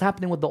alive? What's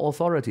happening with the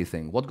authority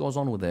thing? What goes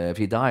on with it? If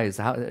he dies,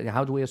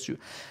 how do we assume?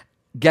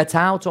 Get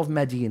out of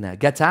Medina.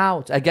 Get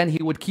out. Again,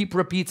 he would keep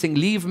repeating,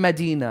 leave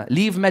Medina.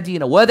 Leave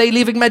Medina. Were they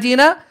leaving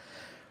Medina?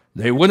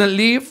 They wouldn't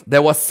leave.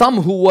 There were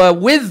some who were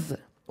with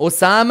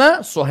Usama.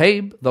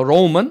 Suhaib, the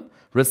Roman,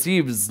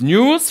 receives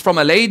news from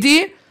a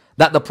lady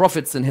that the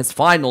Prophet's in his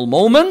final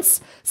moments.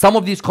 Some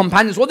of these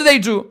companions, what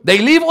do? They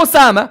leave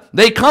Usama.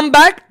 They come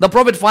back. The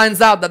Prophet finds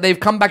out that they've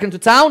come back into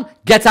town.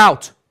 Get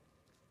out.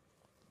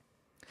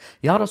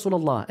 Ya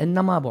Rasulullah,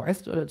 إنما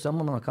بعثت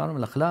لأتمم مكارم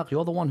الأخلاق.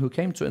 You're the one who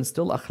came to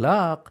instill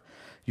akhlaq.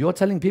 You're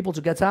telling people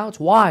to get out?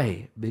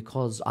 Why?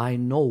 Because I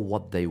know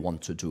what they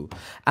want to do.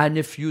 And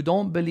if you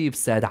don't believe,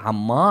 said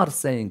Ammar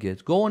saying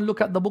it, go and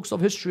look at the books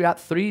of history at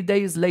 3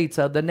 days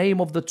later, the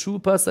name of the two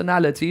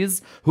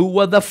personalities who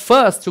were the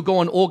first to go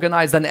and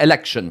organize an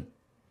election.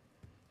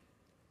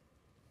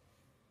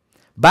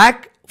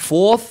 Back,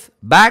 forth,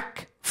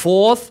 back,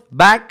 forth,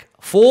 back,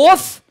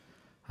 forth.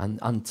 And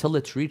until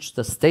it reached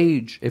the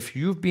stage, if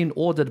you've been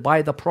ordered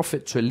by the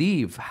Prophet to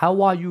leave,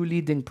 how are you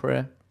leading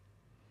prayer?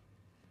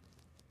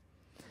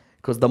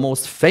 Because the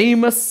most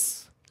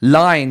famous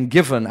line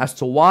given as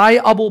to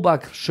why Abu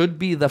Bakr should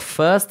be the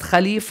first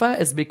Khalifa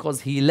is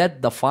because he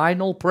led the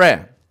final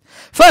prayer.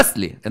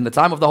 Firstly, in the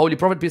time of the Holy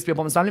Prophet, peace be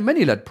upon his family,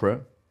 many led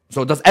prayer.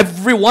 So does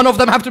every one of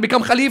them have to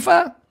become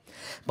Khalifa?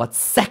 But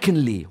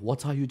secondly,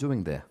 what are you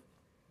doing there?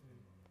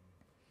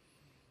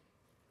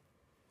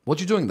 What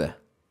are you doing there?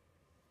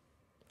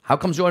 How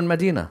comes you're in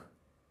Medina?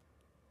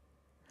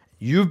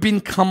 You've been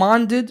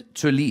commanded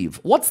to leave.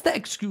 What's the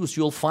excuse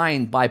you'll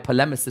find by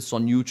polemicists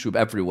on YouTube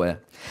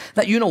everywhere?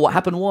 That, you know, what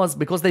happened was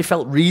because they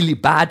felt really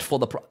bad for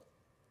the Prophet.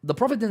 The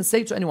Prophet didn't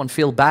say to anyone,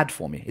 feel bad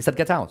for me. He said,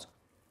 get out.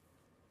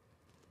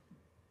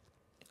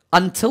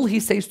 Until he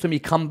says to me,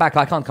 come back,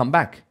 I can't come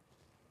back.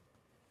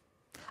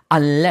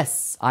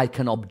 Unless I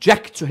can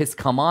object to his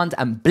command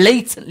and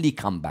blatantly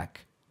come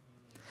back.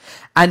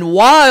 And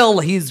while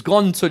he's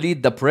gone to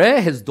lead the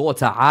prayer, his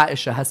daughter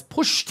Aisha has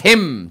pushed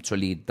him to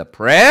lead the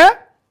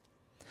prayer.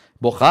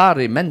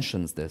 Bukhari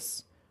mentions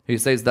this. He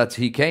says that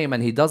he came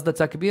and he does the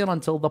takbir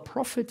until the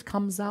Prophet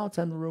comes out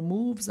and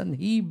removes and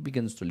he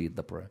begins to lead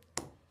the prayer.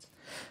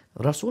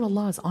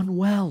 Rasulullah is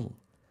unwell.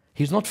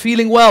 He's not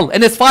feeling well.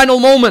 In his final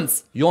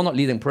moments, you're not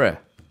leading prayer.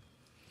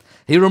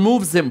 He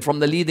removes him from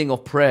the leading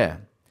of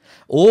prayer.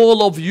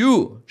 All of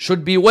you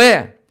should be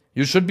where?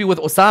 You should be with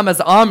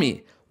Usama's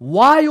army.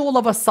 Why all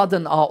of a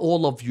sudden are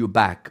all of you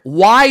back?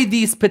 Why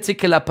these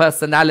particular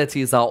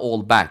personalities are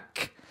all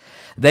back?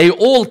 They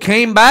all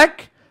came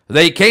back.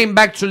 They came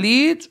back to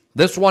lead.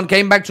 This one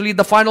came back to lead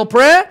the final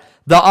prayer.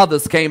 The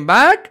others came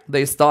back.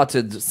 They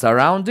started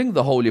surrounding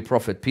the Holy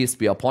Prophet, peace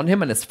be upon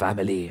him, and his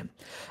family.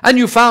 And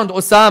you found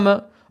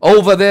Usama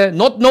over there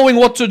not knowing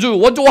what to do.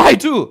 What do I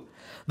do?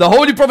 The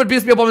Holy Prophet,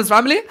 peace be upon his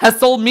family, has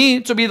told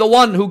me to be the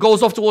one who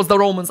goes off towards the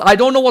Romans. I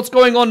don't know what's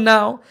going on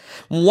now.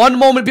 One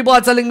moment people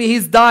are telling me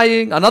he's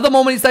dying. Another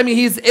moment he's telling me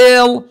he's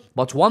ill.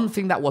 But one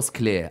thing that was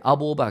clear,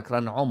 Abu Bakr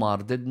and Umar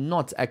did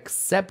not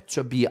accept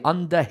to be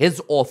under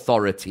his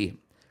authority.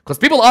 Because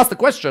people ask the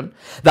question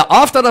that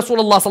after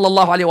Rasulullah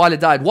sallallahu alaihi wasallam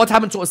died, what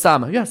happened to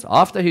Usama? Yes,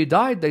 after he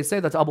died, they say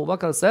that Abu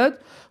Bakr said,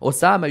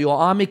 Usama, your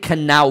army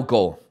can now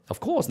go. Of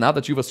course, now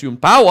that you've assumed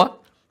power,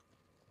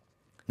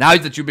 now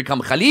that you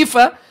become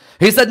Khalifa,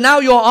 he said, now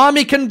your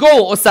army can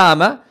go,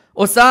 Usama.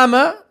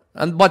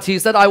 But he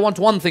said, I want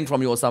one thing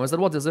from you, Usama. I said,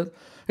 what is it?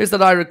 He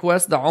said, I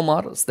request that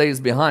Umar stays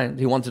behind.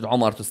 He wanted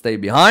Umar to stay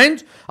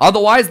behind.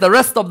 Otherwise, the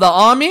rest of the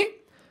army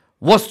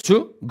was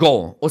to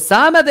go.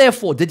 Usama,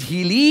 therefore, did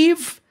he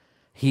leave?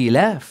 He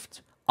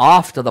left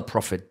after the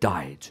Prophet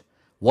died.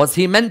 Was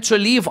he meant to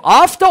leave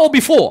after or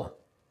before?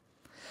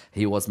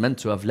 He was meant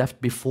to have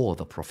left before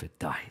the Prophet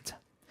died.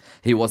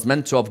 He was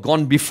meant to have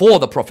gone before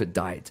the Prophet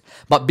died.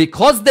 But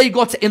because they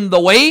got in the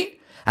way,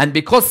 and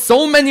because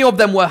so many of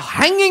them were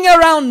hanging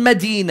around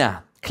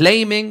Medina,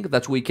 claiming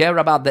that we care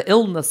about the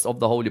illness of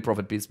the Holy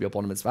Prophet, peace be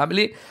upon him and his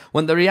family,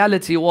 when the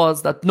reality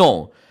was that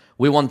no,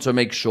 we want to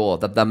make sure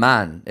that the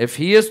man, if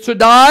he is to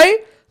die,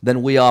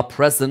 then we are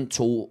present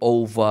to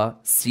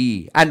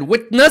oversee and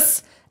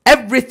witness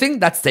everything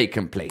that's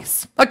taken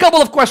place. A couple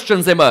of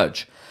questions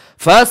emerge.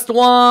 First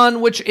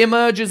one which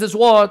emerges is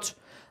what?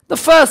 The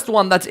first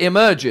one that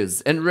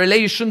emerges in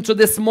relation to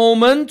this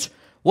moment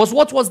was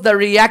what was the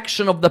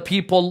reaction of the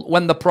people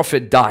when the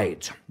Prophet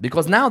died.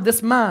 Because now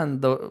this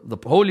man, the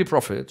Holy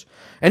Prophet,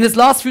 in his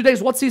last few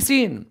days, what's he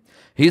seen?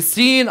 He's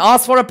seen,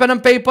 asked for a pen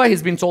and paper,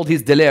 he's been told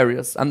he's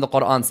delirious and the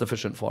Quran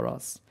sufficient for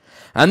us.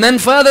 And then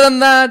further than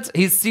that,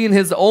 he's seen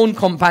his own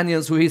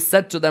companions who he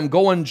said to them,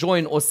 go and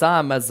join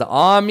Usama's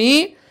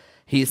army.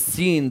 He's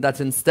seen that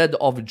instead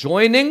of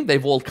joining,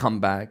 they've all come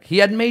back. He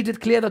had made it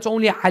clear that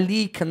only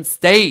Ali can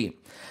stay.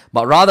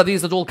 But rather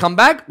these had all come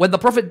back. When the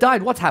Prophet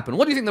died, what happened?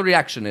 What do you think the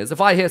reaction is?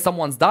 If I hear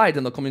someone's died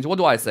in the community, what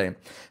do I say?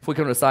 If we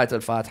can recite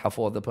Al-Fatiha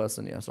for the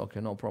person, yes, okay,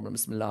 no problem.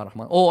 Bismillah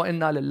ar-Rahman. Oh,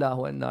 inna lillahi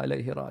wa inna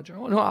ilayhi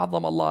raji'un.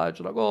 A'adham Allah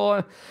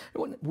ajrak.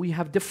 Oh, we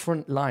have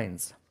different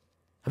lines.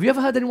 Have you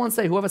ever heard anyone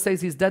say, whoever says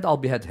he's dead, I'll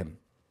behead him?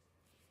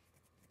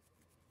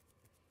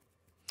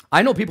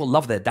 I know people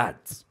love their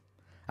dads.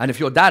 And if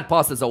your dad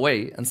passes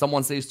away and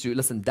someone says to you,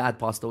 listen, dad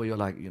passed away, you're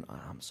like, you know,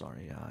 I'm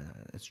sorry, yeah,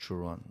 it's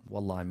true.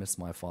 Wallah, I miss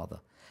my father.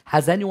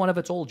 Has anyone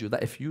ever told you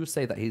that if you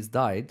say that he's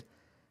died,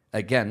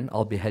 again,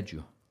 I'll behead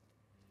you?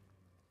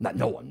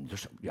 No one.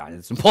 Yeah,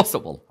 it's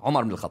impossible.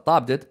 Umar ibn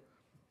al-Khattab did.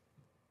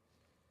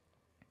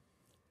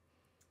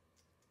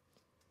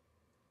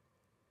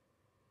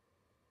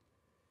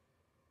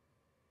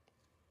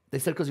 They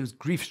said because he was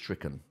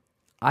grief-stricken.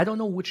 I don't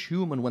know which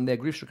human, when they're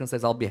grief-stricken,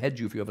 says, I'll behead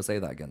you if you ever say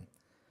that again.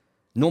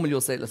 Normally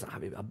you'll say, listen,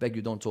 Habib, I beg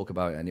you don't talk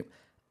about it anymore.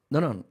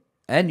 No.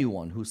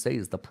 anyone who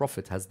says the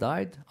Prophet has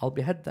died, I'll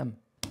behead them.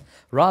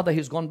 Rather,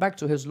 he's gone back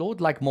to his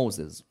Lord like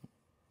Moses.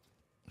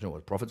 You know,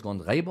 the Prophet's gone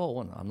ghaiba or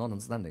what? I'm not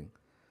understanding.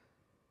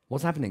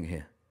 What's happening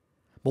here?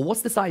 But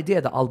what's this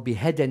idea that I'll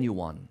behead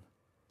anyone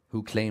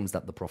who claims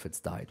that the Prophet's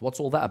died? What's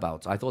all that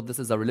about? I thought this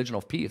is a religion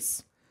of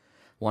peace.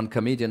 One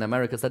comedian in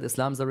America said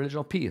Islam's a religion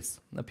of peace.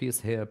 A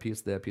peace here,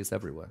 peace there, peace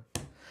everywhere.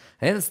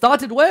 And it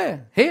started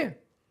where? Here.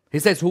 He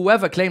says,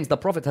 whoever claims the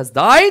Prophet has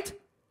died,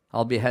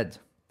 I'll behead.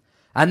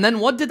 And then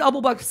what did Abu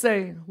Bakr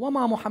say?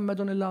 وَمَا مُحَمَّدٌ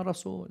إِلَّا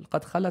رَسُولٌ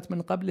قَدْ خَلَتْ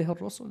مِنْ قَبْلِهِ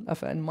الرُّسُلُ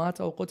أَفَإِنْ مَاتَ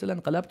أَوْ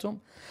قُتِلَ انْقَلَبْتُمْ.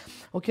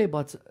 Okay,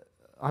 but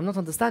I'm not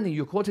understanding.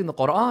 You're quoting the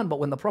Quran, but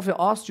when the Prophet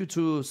asked you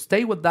to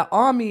stay with that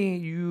army,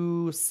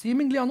 you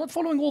seemingly are not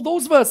following all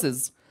those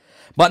verses.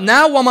 But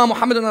now, وَمَا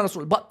مُحَمَّدٌ إِلَّا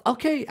رَسُولٌ. But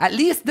okay, at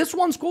least this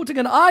one's quoting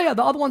an ayah.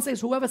 The other one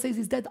says, whoever says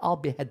he's dead, I'll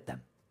behead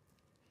them.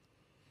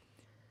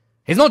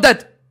 He's not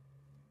dead.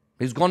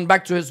 He's gone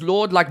back to his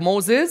Lord like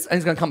Moses, and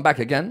he's going to come back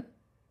again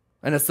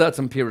in a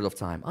certain period of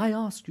time. I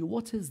ask you,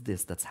 what is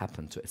this that's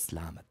happened to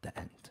Islam at the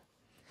end?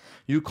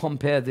 You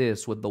compare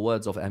this with the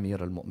words of Amir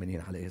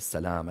al-Mu'mineen alayhi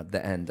salam at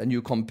the end, and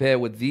you compare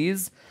with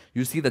these,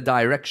 you see the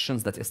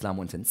directions that Islam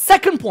went in.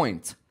 Second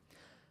point,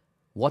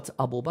 what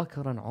Abu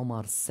Bakr and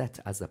Umar set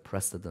as a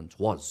precedent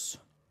was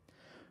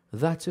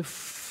that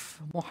if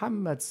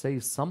Muhammad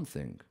says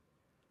something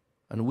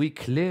and we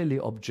clearly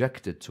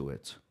objected to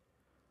it,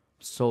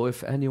 so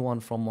if anyone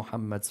from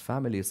Muhammad's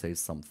family says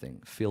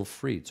something, feel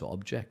free to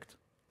object.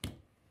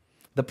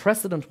 The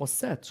precedent was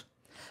set.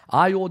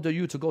 I order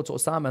you to go to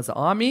Usama's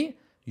army.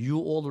 You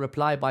all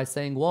reply by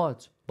saying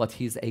what? But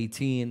he's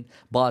 18.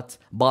 But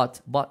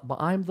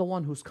I'm the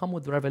one who's come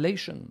with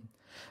revelation.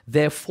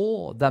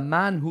 Therefore, the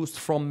man who's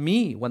from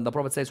me, when the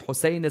Prophet says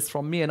Hussein is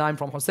from me and I'm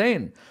from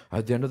Hussein,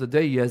 at the end of the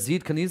day,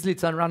 Yazid can easily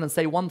turn around and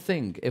say one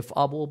thing. If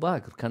Abu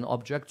Bakr can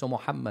object to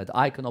Muhammad,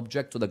 I can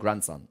object to the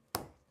grandson.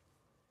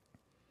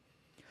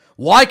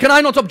 Why can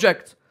I not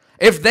object?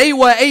 If they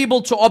were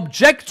able to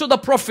object to the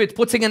Prophet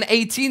putting an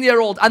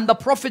 18-year-old and the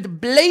Prophet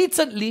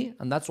blatantly,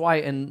 and that's why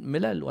in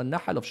Milal wa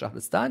Nahal of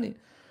Shahristani,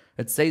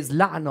 it says,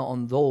 La'na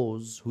on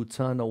those who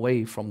turn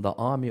away from the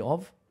army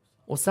of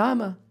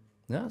Usama.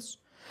 Yes.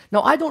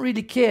 Now, I don't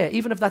really care,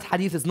 even if that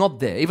hadith is not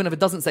there, even if it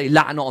doesn't say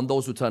La'na on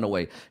those who turn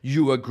away.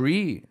 You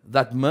agree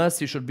that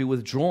mercy should be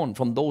withdrawn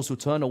from those who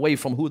turn away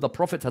from who the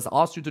Prophet has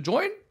asked you to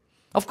join?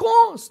 Of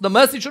course, the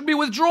mercy should be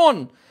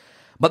withdrawn.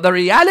 But the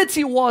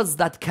reality was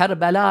that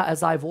Karbala,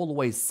 as I've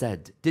always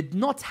said, did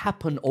not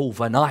happen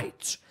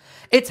overnight.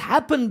 It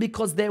happened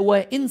because there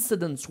were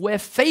incidents where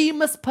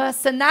famous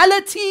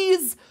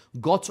personalities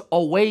got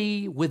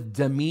away with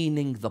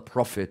demeaning the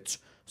Prophet.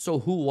 So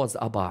who was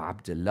Abu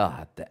Abdullah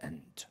at the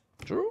end?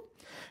 True?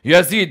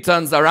 Yazid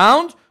turns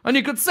around and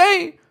he could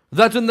say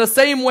that in the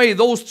same way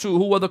those two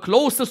who were the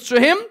closest to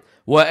him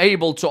were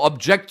able to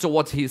object to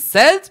what he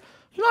said.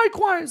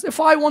 Likewise, if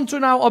I want to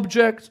now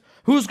object,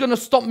 who's going to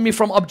stop me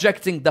from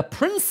objecting? The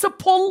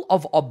principle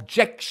of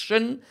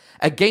objection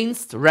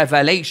against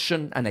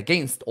revelation and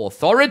against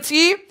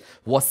authority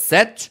was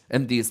set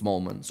in these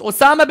moments.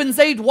 Usama bin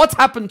Zayd, what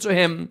happened to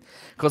him?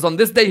 Because on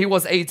this day he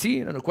was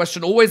 18, and the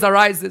question always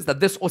arises that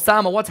this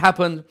Usama, what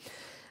happened?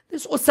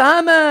 This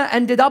Usama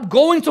ended up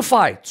going to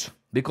fight.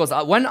 Because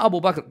when Abu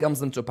Bakr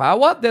comes into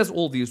power, there's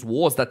all these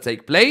wars that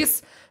take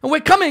place. And we're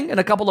coming in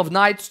a couple of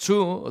nights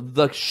to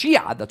the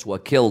Shia that were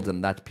killed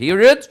in that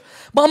period.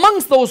 But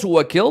amongst those who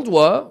were killed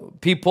were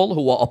people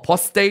who were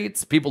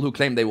apostates, people who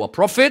claimed they were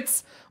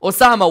prophets.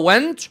 Usama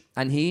went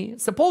and he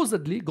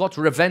supposedly got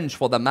revenge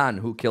for the man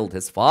who killed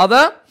his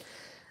father.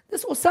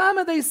 This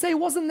Usama, they say,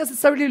 wasn't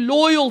necessarily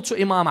loyal to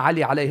Imam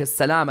Ali alayhi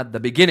salam at the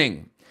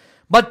beginning.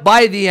 But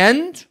by the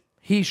end,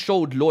 he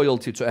showed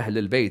loyalty to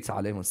Ahlul Bayt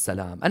alayhi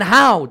salam. And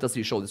how does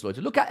he show this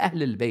loyalty? Look at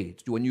Ahlul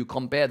Bayt when you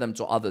compare them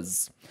to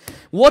others.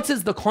 What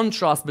is the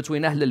contrast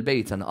between Ahlul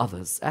Bayt and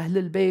others?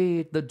 Ahlul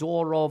Bayt, the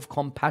door of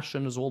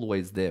compassion is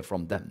always there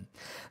from them.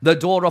 The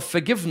door of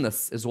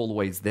forgiveness is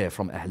always there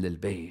from Ahlul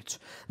Bayt.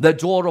 The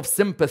door of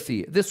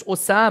sympathy. This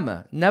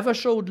Usama never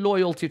showed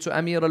loyalty to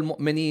Amir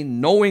al-Mu'mineen,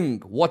 knowing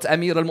what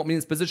Amir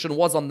al-Mu'mineen's position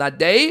was on that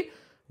day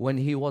when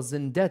he was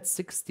in debt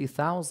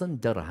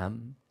 60,000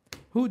 dirham.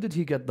 Who did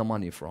he get the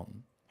money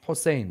from?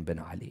 Hussein bin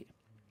Ali.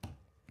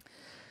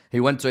 He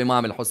went to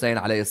Imam al-Hussein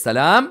alayhi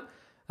salam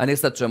and he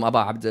said to him, Abu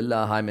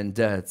Abdullah, I'm in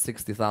debt,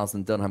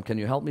 60,000 dirham, can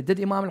you help me? Did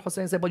Imam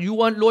al-Hussein say, but you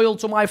weren't loyal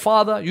to my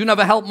father, you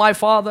never helped my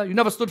father, you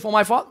never stood for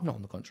my father? No,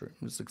 on the contrary,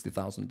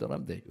 60,000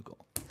 dirham, there you go.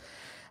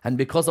 And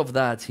because of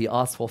that, he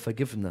asked for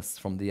forgiveness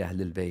from the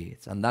Ahlul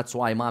Bayt. And that's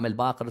why Imam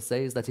al-Bakr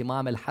says that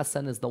Imam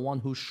al-Hassan is the one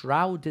who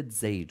shrouded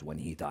Zayd when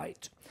he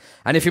died.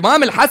 And if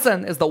Imam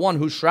al-Hassan is the one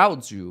who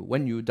shrouds you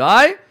when you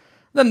die,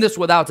 then this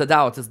without a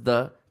doubt is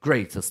the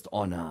greatest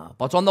honor.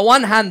 But on the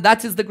one hand,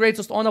 that is the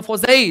greatest honor for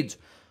Zayd.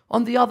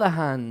 On the other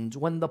hand,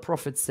 when the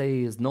Prophet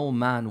says, no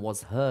man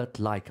was hurt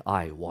like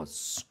I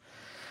was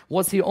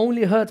he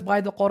only hurt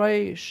by the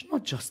Quraysh?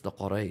 Not just the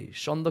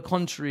Quraysh. On the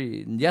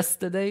contrary,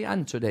 yesterday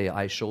and today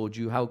I showed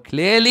you how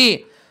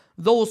clearly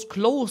those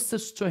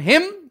closest to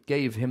him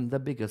gave him the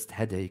biggest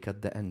headache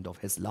at the end of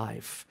his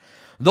life.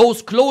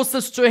 Those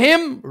closest to him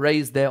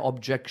raised their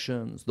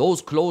objections. Those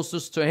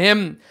closest to him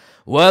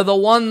were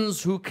the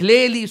ones who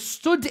clearly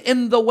stood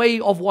in the way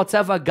of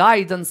whatever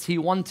guidance he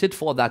wanted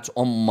for that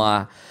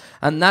ummah.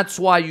 And that's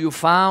why you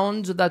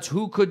found that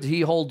who could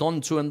he hold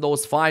on to in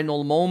those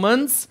final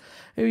moments?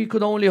 He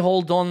could only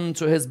hold on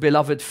to his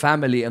beloved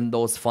family in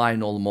those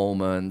final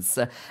moments.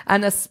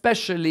 And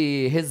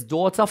especially his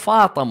daughter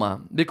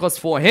Fatima. Because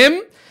for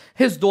him,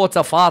 his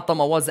daughter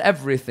Fatima was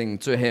everything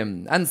to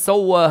him. And so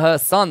were her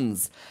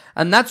sons.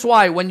 And that's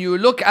why when you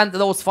look at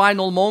those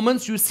final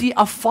moments, you see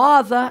a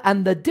father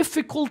and the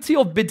difficulty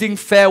of bidding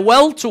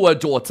farewell to a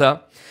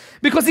daughter.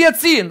 Because he had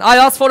seen, I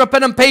asked for a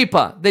pen and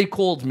paper. They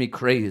called me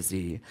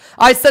crazy.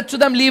 I said to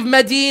them, leave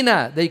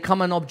Medina. They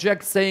come and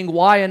object saying,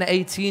 why an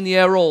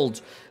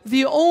 18-year-old?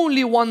 The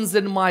only ones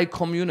in my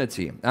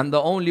community and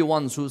the only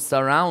ones who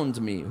surround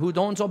me who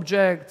don't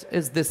object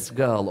is this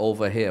girl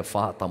over here,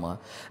 Fatima,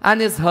 and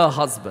is her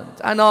husband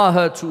and are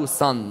her two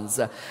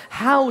sons.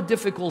 How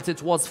difficult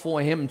it was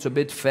for him to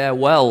bid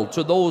farewell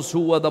to those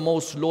who were the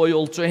most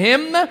loyal to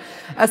him,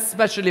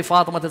 especially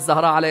Fatima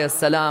al-Zahra alayhi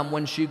salam,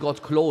 when she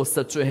got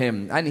closer to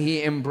him and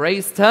he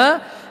embraced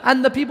her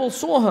and the people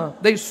saw her.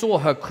 They saw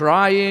her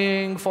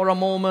crying for a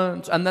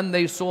moment and then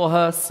they saw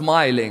her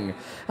smiling.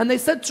 And they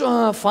said to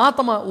her,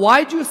 Fatima,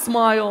 why do you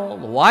smile?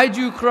 Why do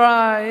you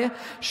cry?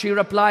 She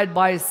replied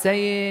by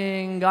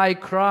saying, I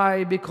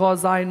cry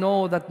because I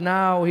know that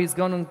now he's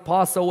going to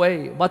pass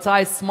away. But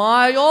I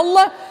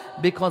smile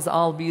because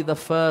I'll be the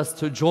first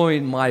to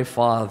join my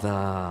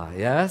father.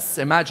 Yes,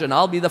 imagine,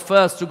 I'll be the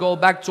first to go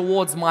back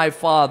towards my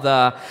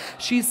father.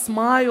 She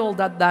smiled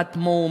at that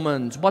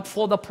moment. But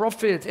for the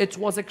Prophet, it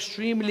was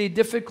extremely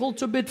difficult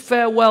to bid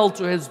farewell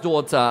to his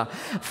daughter.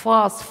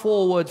 Fast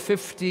forward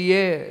 50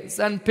 years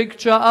and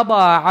picture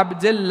Aba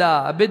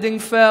Abdullah bidding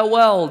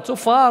farewell to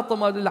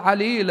Fatima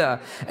al-Alila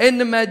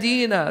in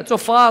Medina, to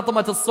Fatima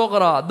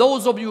al-Sughra.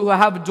 Those of you who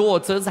have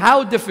daughters,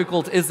 how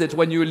difficult is it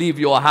when you leave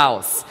your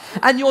house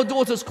and your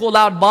daughters call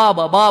out,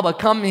 Baba, Baba,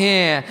 come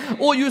here.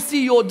 Or you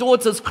see your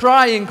daughters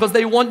crying because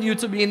they want you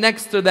to be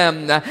next to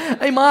them.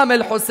 Imam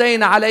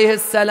al-Hussein alayhi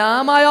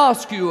salam, I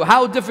ask you,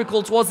 how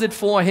difficult was it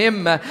for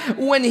him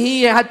when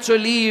he had to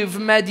leave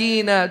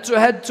Medina to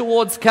head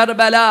towards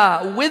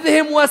Karbala? With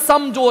him were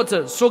some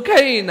daughters,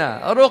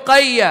 Sukaina,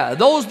 Ruqayya,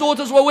 those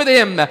daughters were with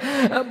him.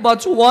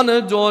 But one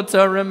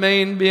daughter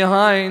remained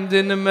behind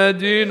in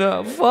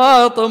Medina,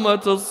 Fatima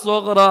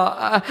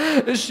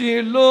al-Sughra.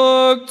 She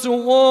looked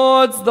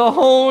towards the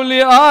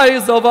holy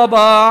eyes of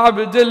Aba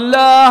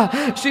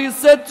Abdullah. She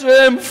said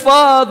to him,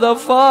 Father,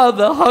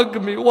 Father,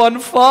 hug me one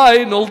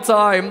final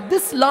time.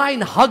 This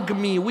line, hug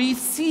me, we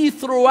see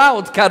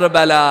throughout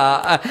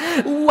Karbala.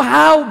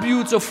 How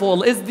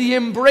beautiful is the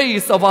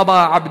embrace of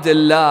Aba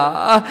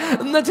Abdullah.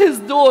 And that his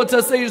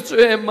daughter says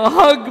to him,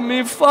 hug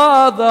me,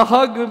 Father,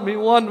 hug me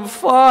one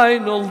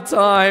final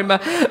time.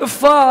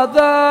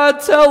 Father,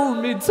 tell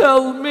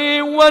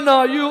me, when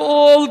are you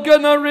all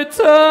gonna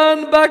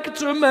return back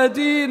to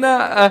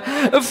Medina?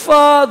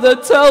 Father,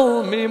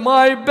 tell me,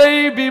 my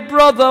baby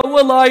brother,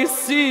 will I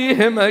see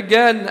him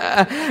again?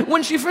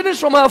 When she finished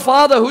from her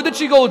father, who did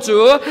she go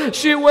to?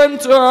 She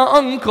went to her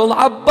uncle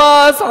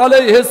Abbas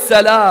alayhi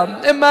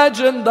salam.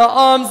 Imagine the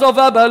arms of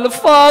Abu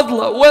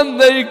al-Fadl when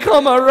they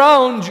come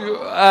around you.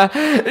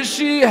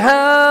 She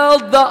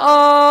held the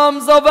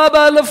arms of Abu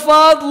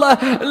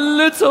al-Fadl.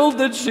 Little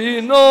did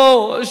she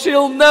know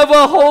she'll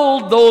never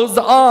hold those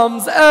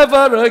arms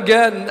ever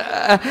again.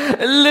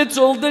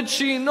 Little did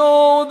she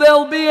know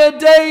there'll be a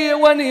day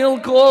when he'll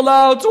call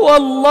out,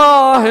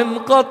 Wallah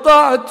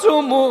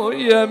inqata'tumu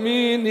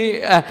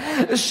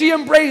yamini. She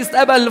embraced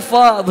Abu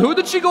al-Fadl. Who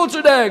did she go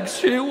to next?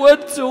 She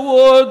went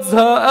towards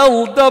her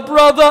elder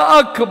brother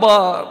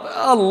Akbar.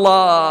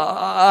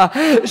 Allah.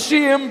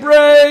 She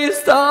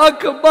embraced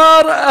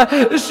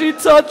Akbar. She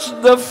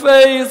touched the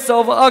face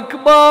of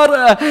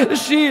Akbar.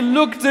 She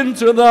looked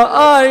into the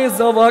eyes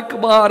of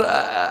Akbar.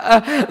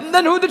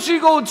 Then who did she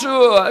go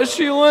to?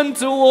 She went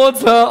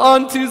towards her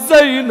auntie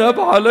Zainab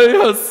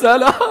alayhi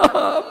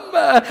salam.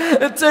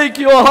 Take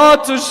your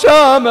heart to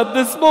Sham at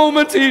this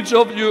moment, each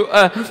of you.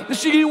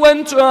 She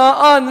went to her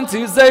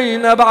auntie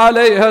Zainab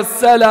alayhi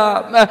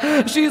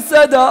salam. She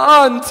said,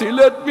 auntie,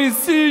 let me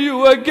see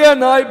you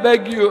again, I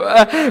beg you.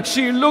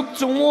 She looked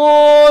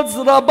towards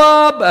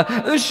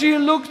Rabab. She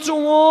looked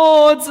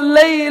towards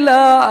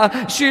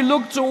Layla. She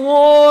looked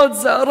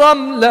towards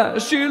Ramla.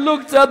 She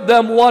looked at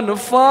them one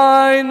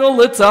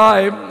final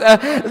time.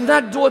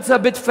 That daughter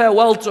bid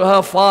farewell to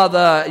her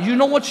father. You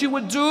know what she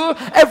would do?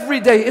 Every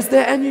day, is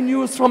there any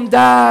news from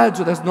dad?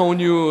 There's no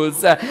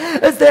news.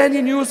 Is there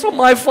any news from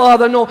my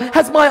father? No.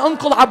 Has my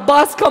uncle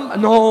Abbas come?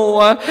 No.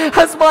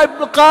 Has my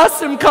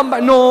Qasim come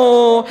back?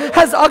 No.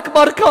 Has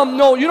Akbar come?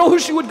 No. You know who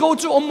she would go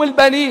to?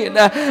 al-Baneen.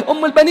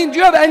 al-Baneen, do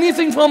you have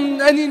anything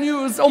from any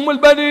news?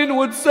 al-Baneen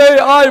would say,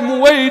 I'm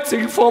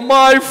waiting for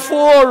my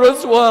 4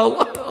 as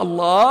well.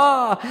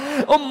 Allah.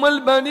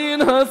 Al-Baneen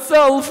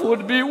herself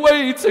would be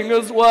waiting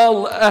as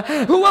well.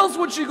 Who else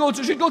would she go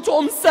to? She'd go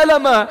to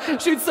Salama.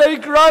 She'd say,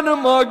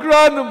 Grandma,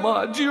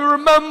 Grandma, do you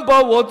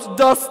remember what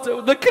dust,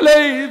 the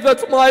clay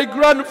that my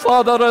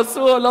grandfather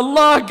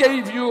Rasulullah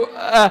gave you?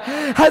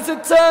 Has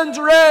it turned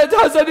red?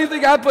 Has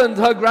anything happened?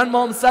 Her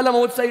grandma Salama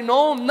would say,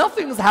 no,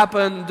 nothing's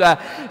happened.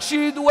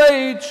 She'd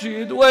wait,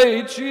 she'd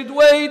wait, she'd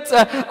wait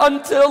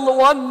until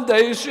one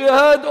day she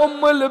heard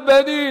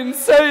al-Baneen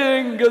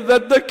saying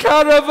that the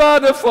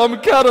caravan from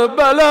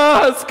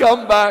Karbala has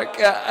come back.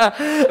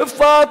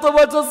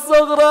 Fatima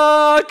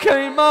al-Saghra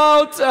came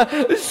out.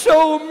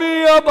 Show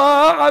me Aba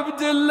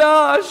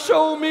Abdullah,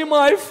 show me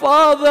my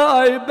father,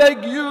 I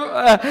beg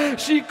you.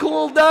 She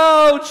called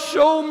out,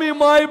 show me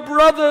my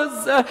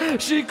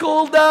brothers. She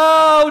called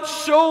out,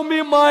 show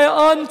me my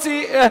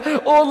auntie.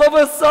 All of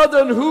a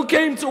sudden, who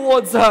came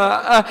towards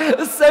her?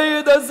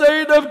 Sayyidah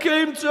Zainab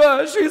came to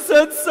her. She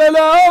said,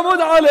 Salamun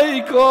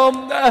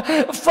alaykum.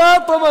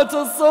 Fatima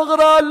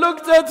al-Saghra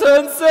looked at her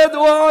and said,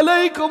 Wa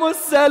alaykum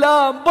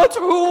as-salam. But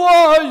who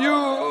are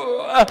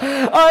you?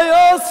 I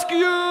ask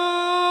you,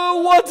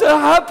 what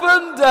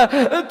happened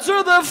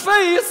to the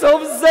face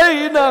of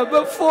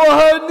Zainab for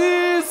her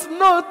niece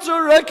not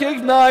to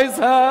recognize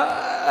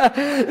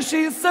her?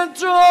 She said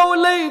to her, oh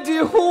lady,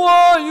 who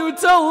are you?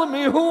 Tell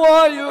me, who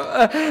are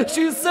you?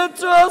 She said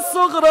to her,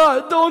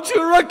 Sughra, don't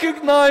you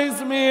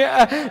recognize me?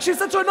 She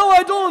said to her, no,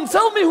 I don't.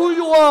 Tell me who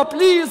you are,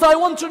 please. I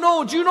want to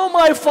know. Do you know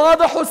my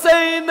father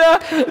Hussein?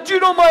 Do you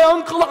know my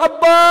uncle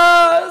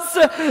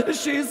Abbas?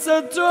 She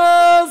said to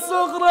her,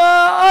 Sughra,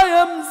 I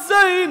am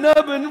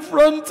Zainab in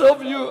front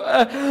of you.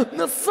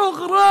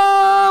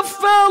 Sughra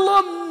fell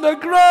on the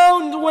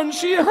ground when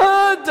she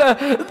heard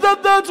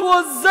that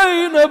was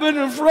Zainab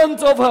in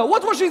front of her.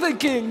 What was she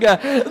thinking?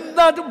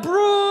 That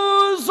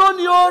bruise on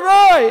your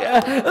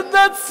eye,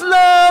 that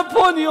slap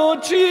on your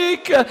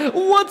cheek,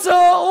 what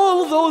are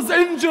all those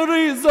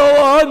injuries,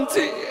 oh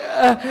auntie?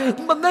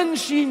 But then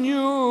she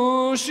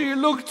knew. She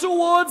looked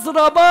towards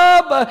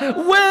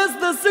Rabab. Where's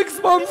the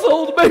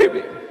 6-month-old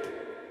baby?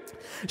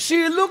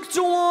 She looked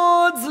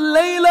towards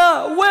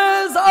Layla.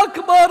 Where's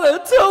Akbar?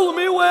 Tell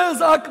me,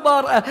 where's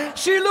Akbar?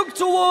 She looked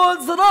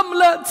towards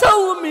Ramla.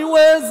 Tell me,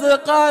 where's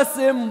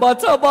Qasim?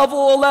 But above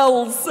all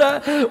else,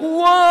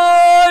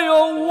 why,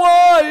 oh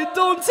why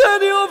don't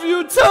any of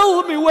you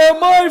tell me where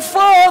my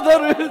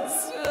father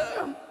is?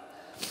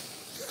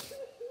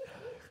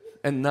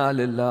 Inna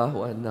lillahi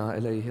wa inna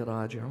ilayhi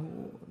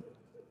raji'un.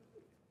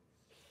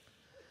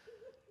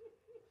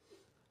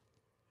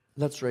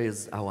 Let's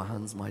raise our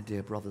hands, my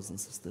dear brothers and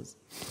sisters.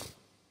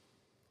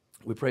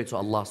 We pray to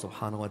Allah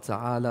subhanahu wa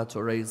ta'ala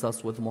to raise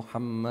us with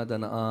Muhammad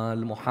and Al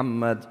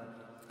Muhammad.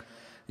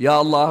 Ya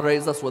Allah,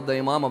 raise us with the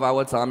Imam of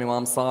our time,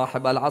 Imam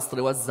Sahib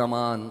al-Asr wa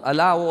zaman.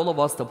 Allow all of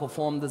us to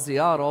perform the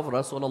ziyarah of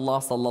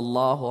Rasulullah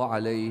sallallahu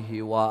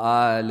alayhi wa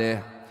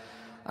alihi,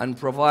 and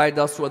provide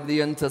us with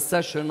the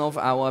intercession of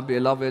our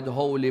beloved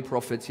Holy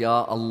Prophet,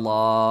 Ya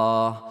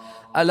Allah.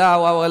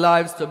 Allow our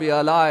lives to be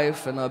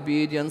alive in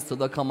obedience to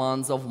the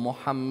commands of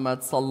Muhammad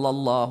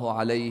sallallahu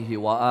alayhi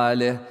wa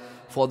alihi.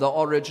 For the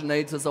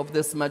originators of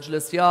this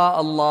majlis, Ya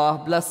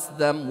Allah, bless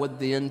them with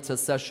the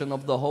intercession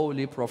of the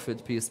Holy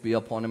Prophet, peace be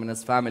upon him and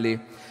his family.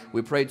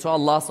 We pray to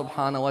Allah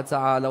subhanahu wa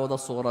ta'ala with the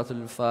Surah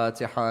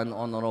Al-Fatiha in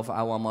honor of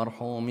our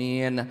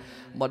marhumeen.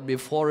 But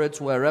before it,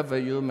 wherever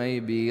you may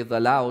be, the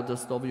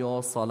loudest of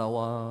your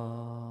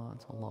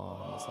salawat.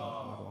 Allahumma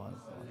salli.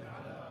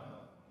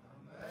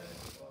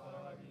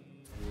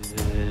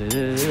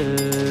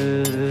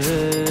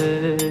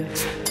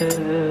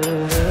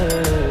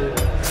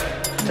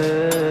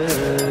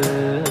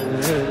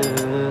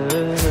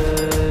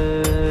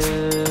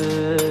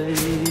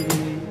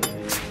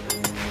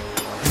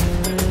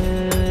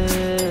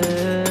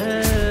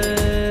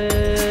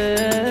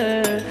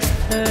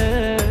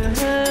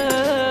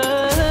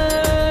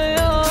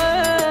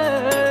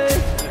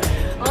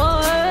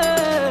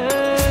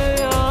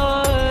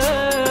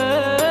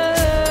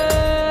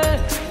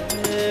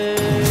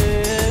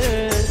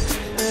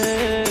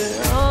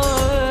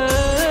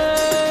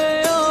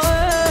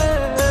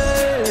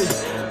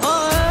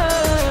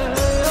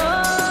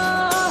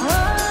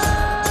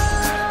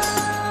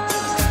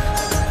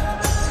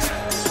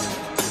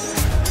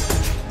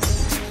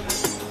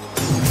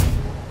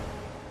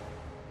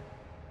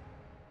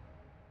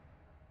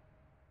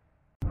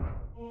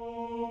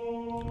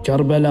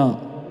 Karbala,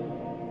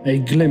 a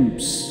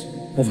glimpse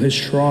of his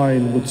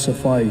shrine would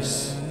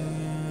suffice.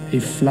 A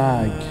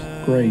flag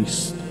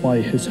graced by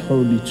his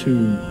holy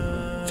tomb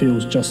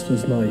feels just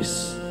as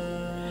nice.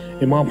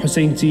 Imam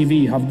Hussein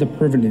TV have the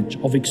privilege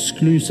of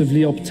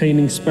exclusively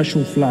obtaining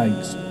special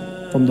flags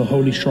from the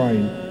holy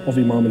shrine of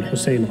Imam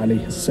al-Hussein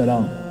alayhi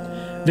salam.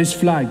 This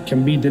flag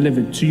can be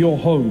delivered to your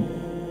home,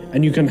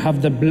 and you can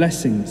have the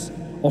blessings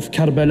of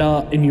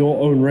Karbala in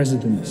your own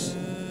residence.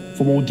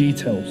 For more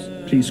details,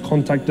 please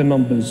contact the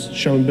numbers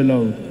shown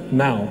below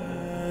now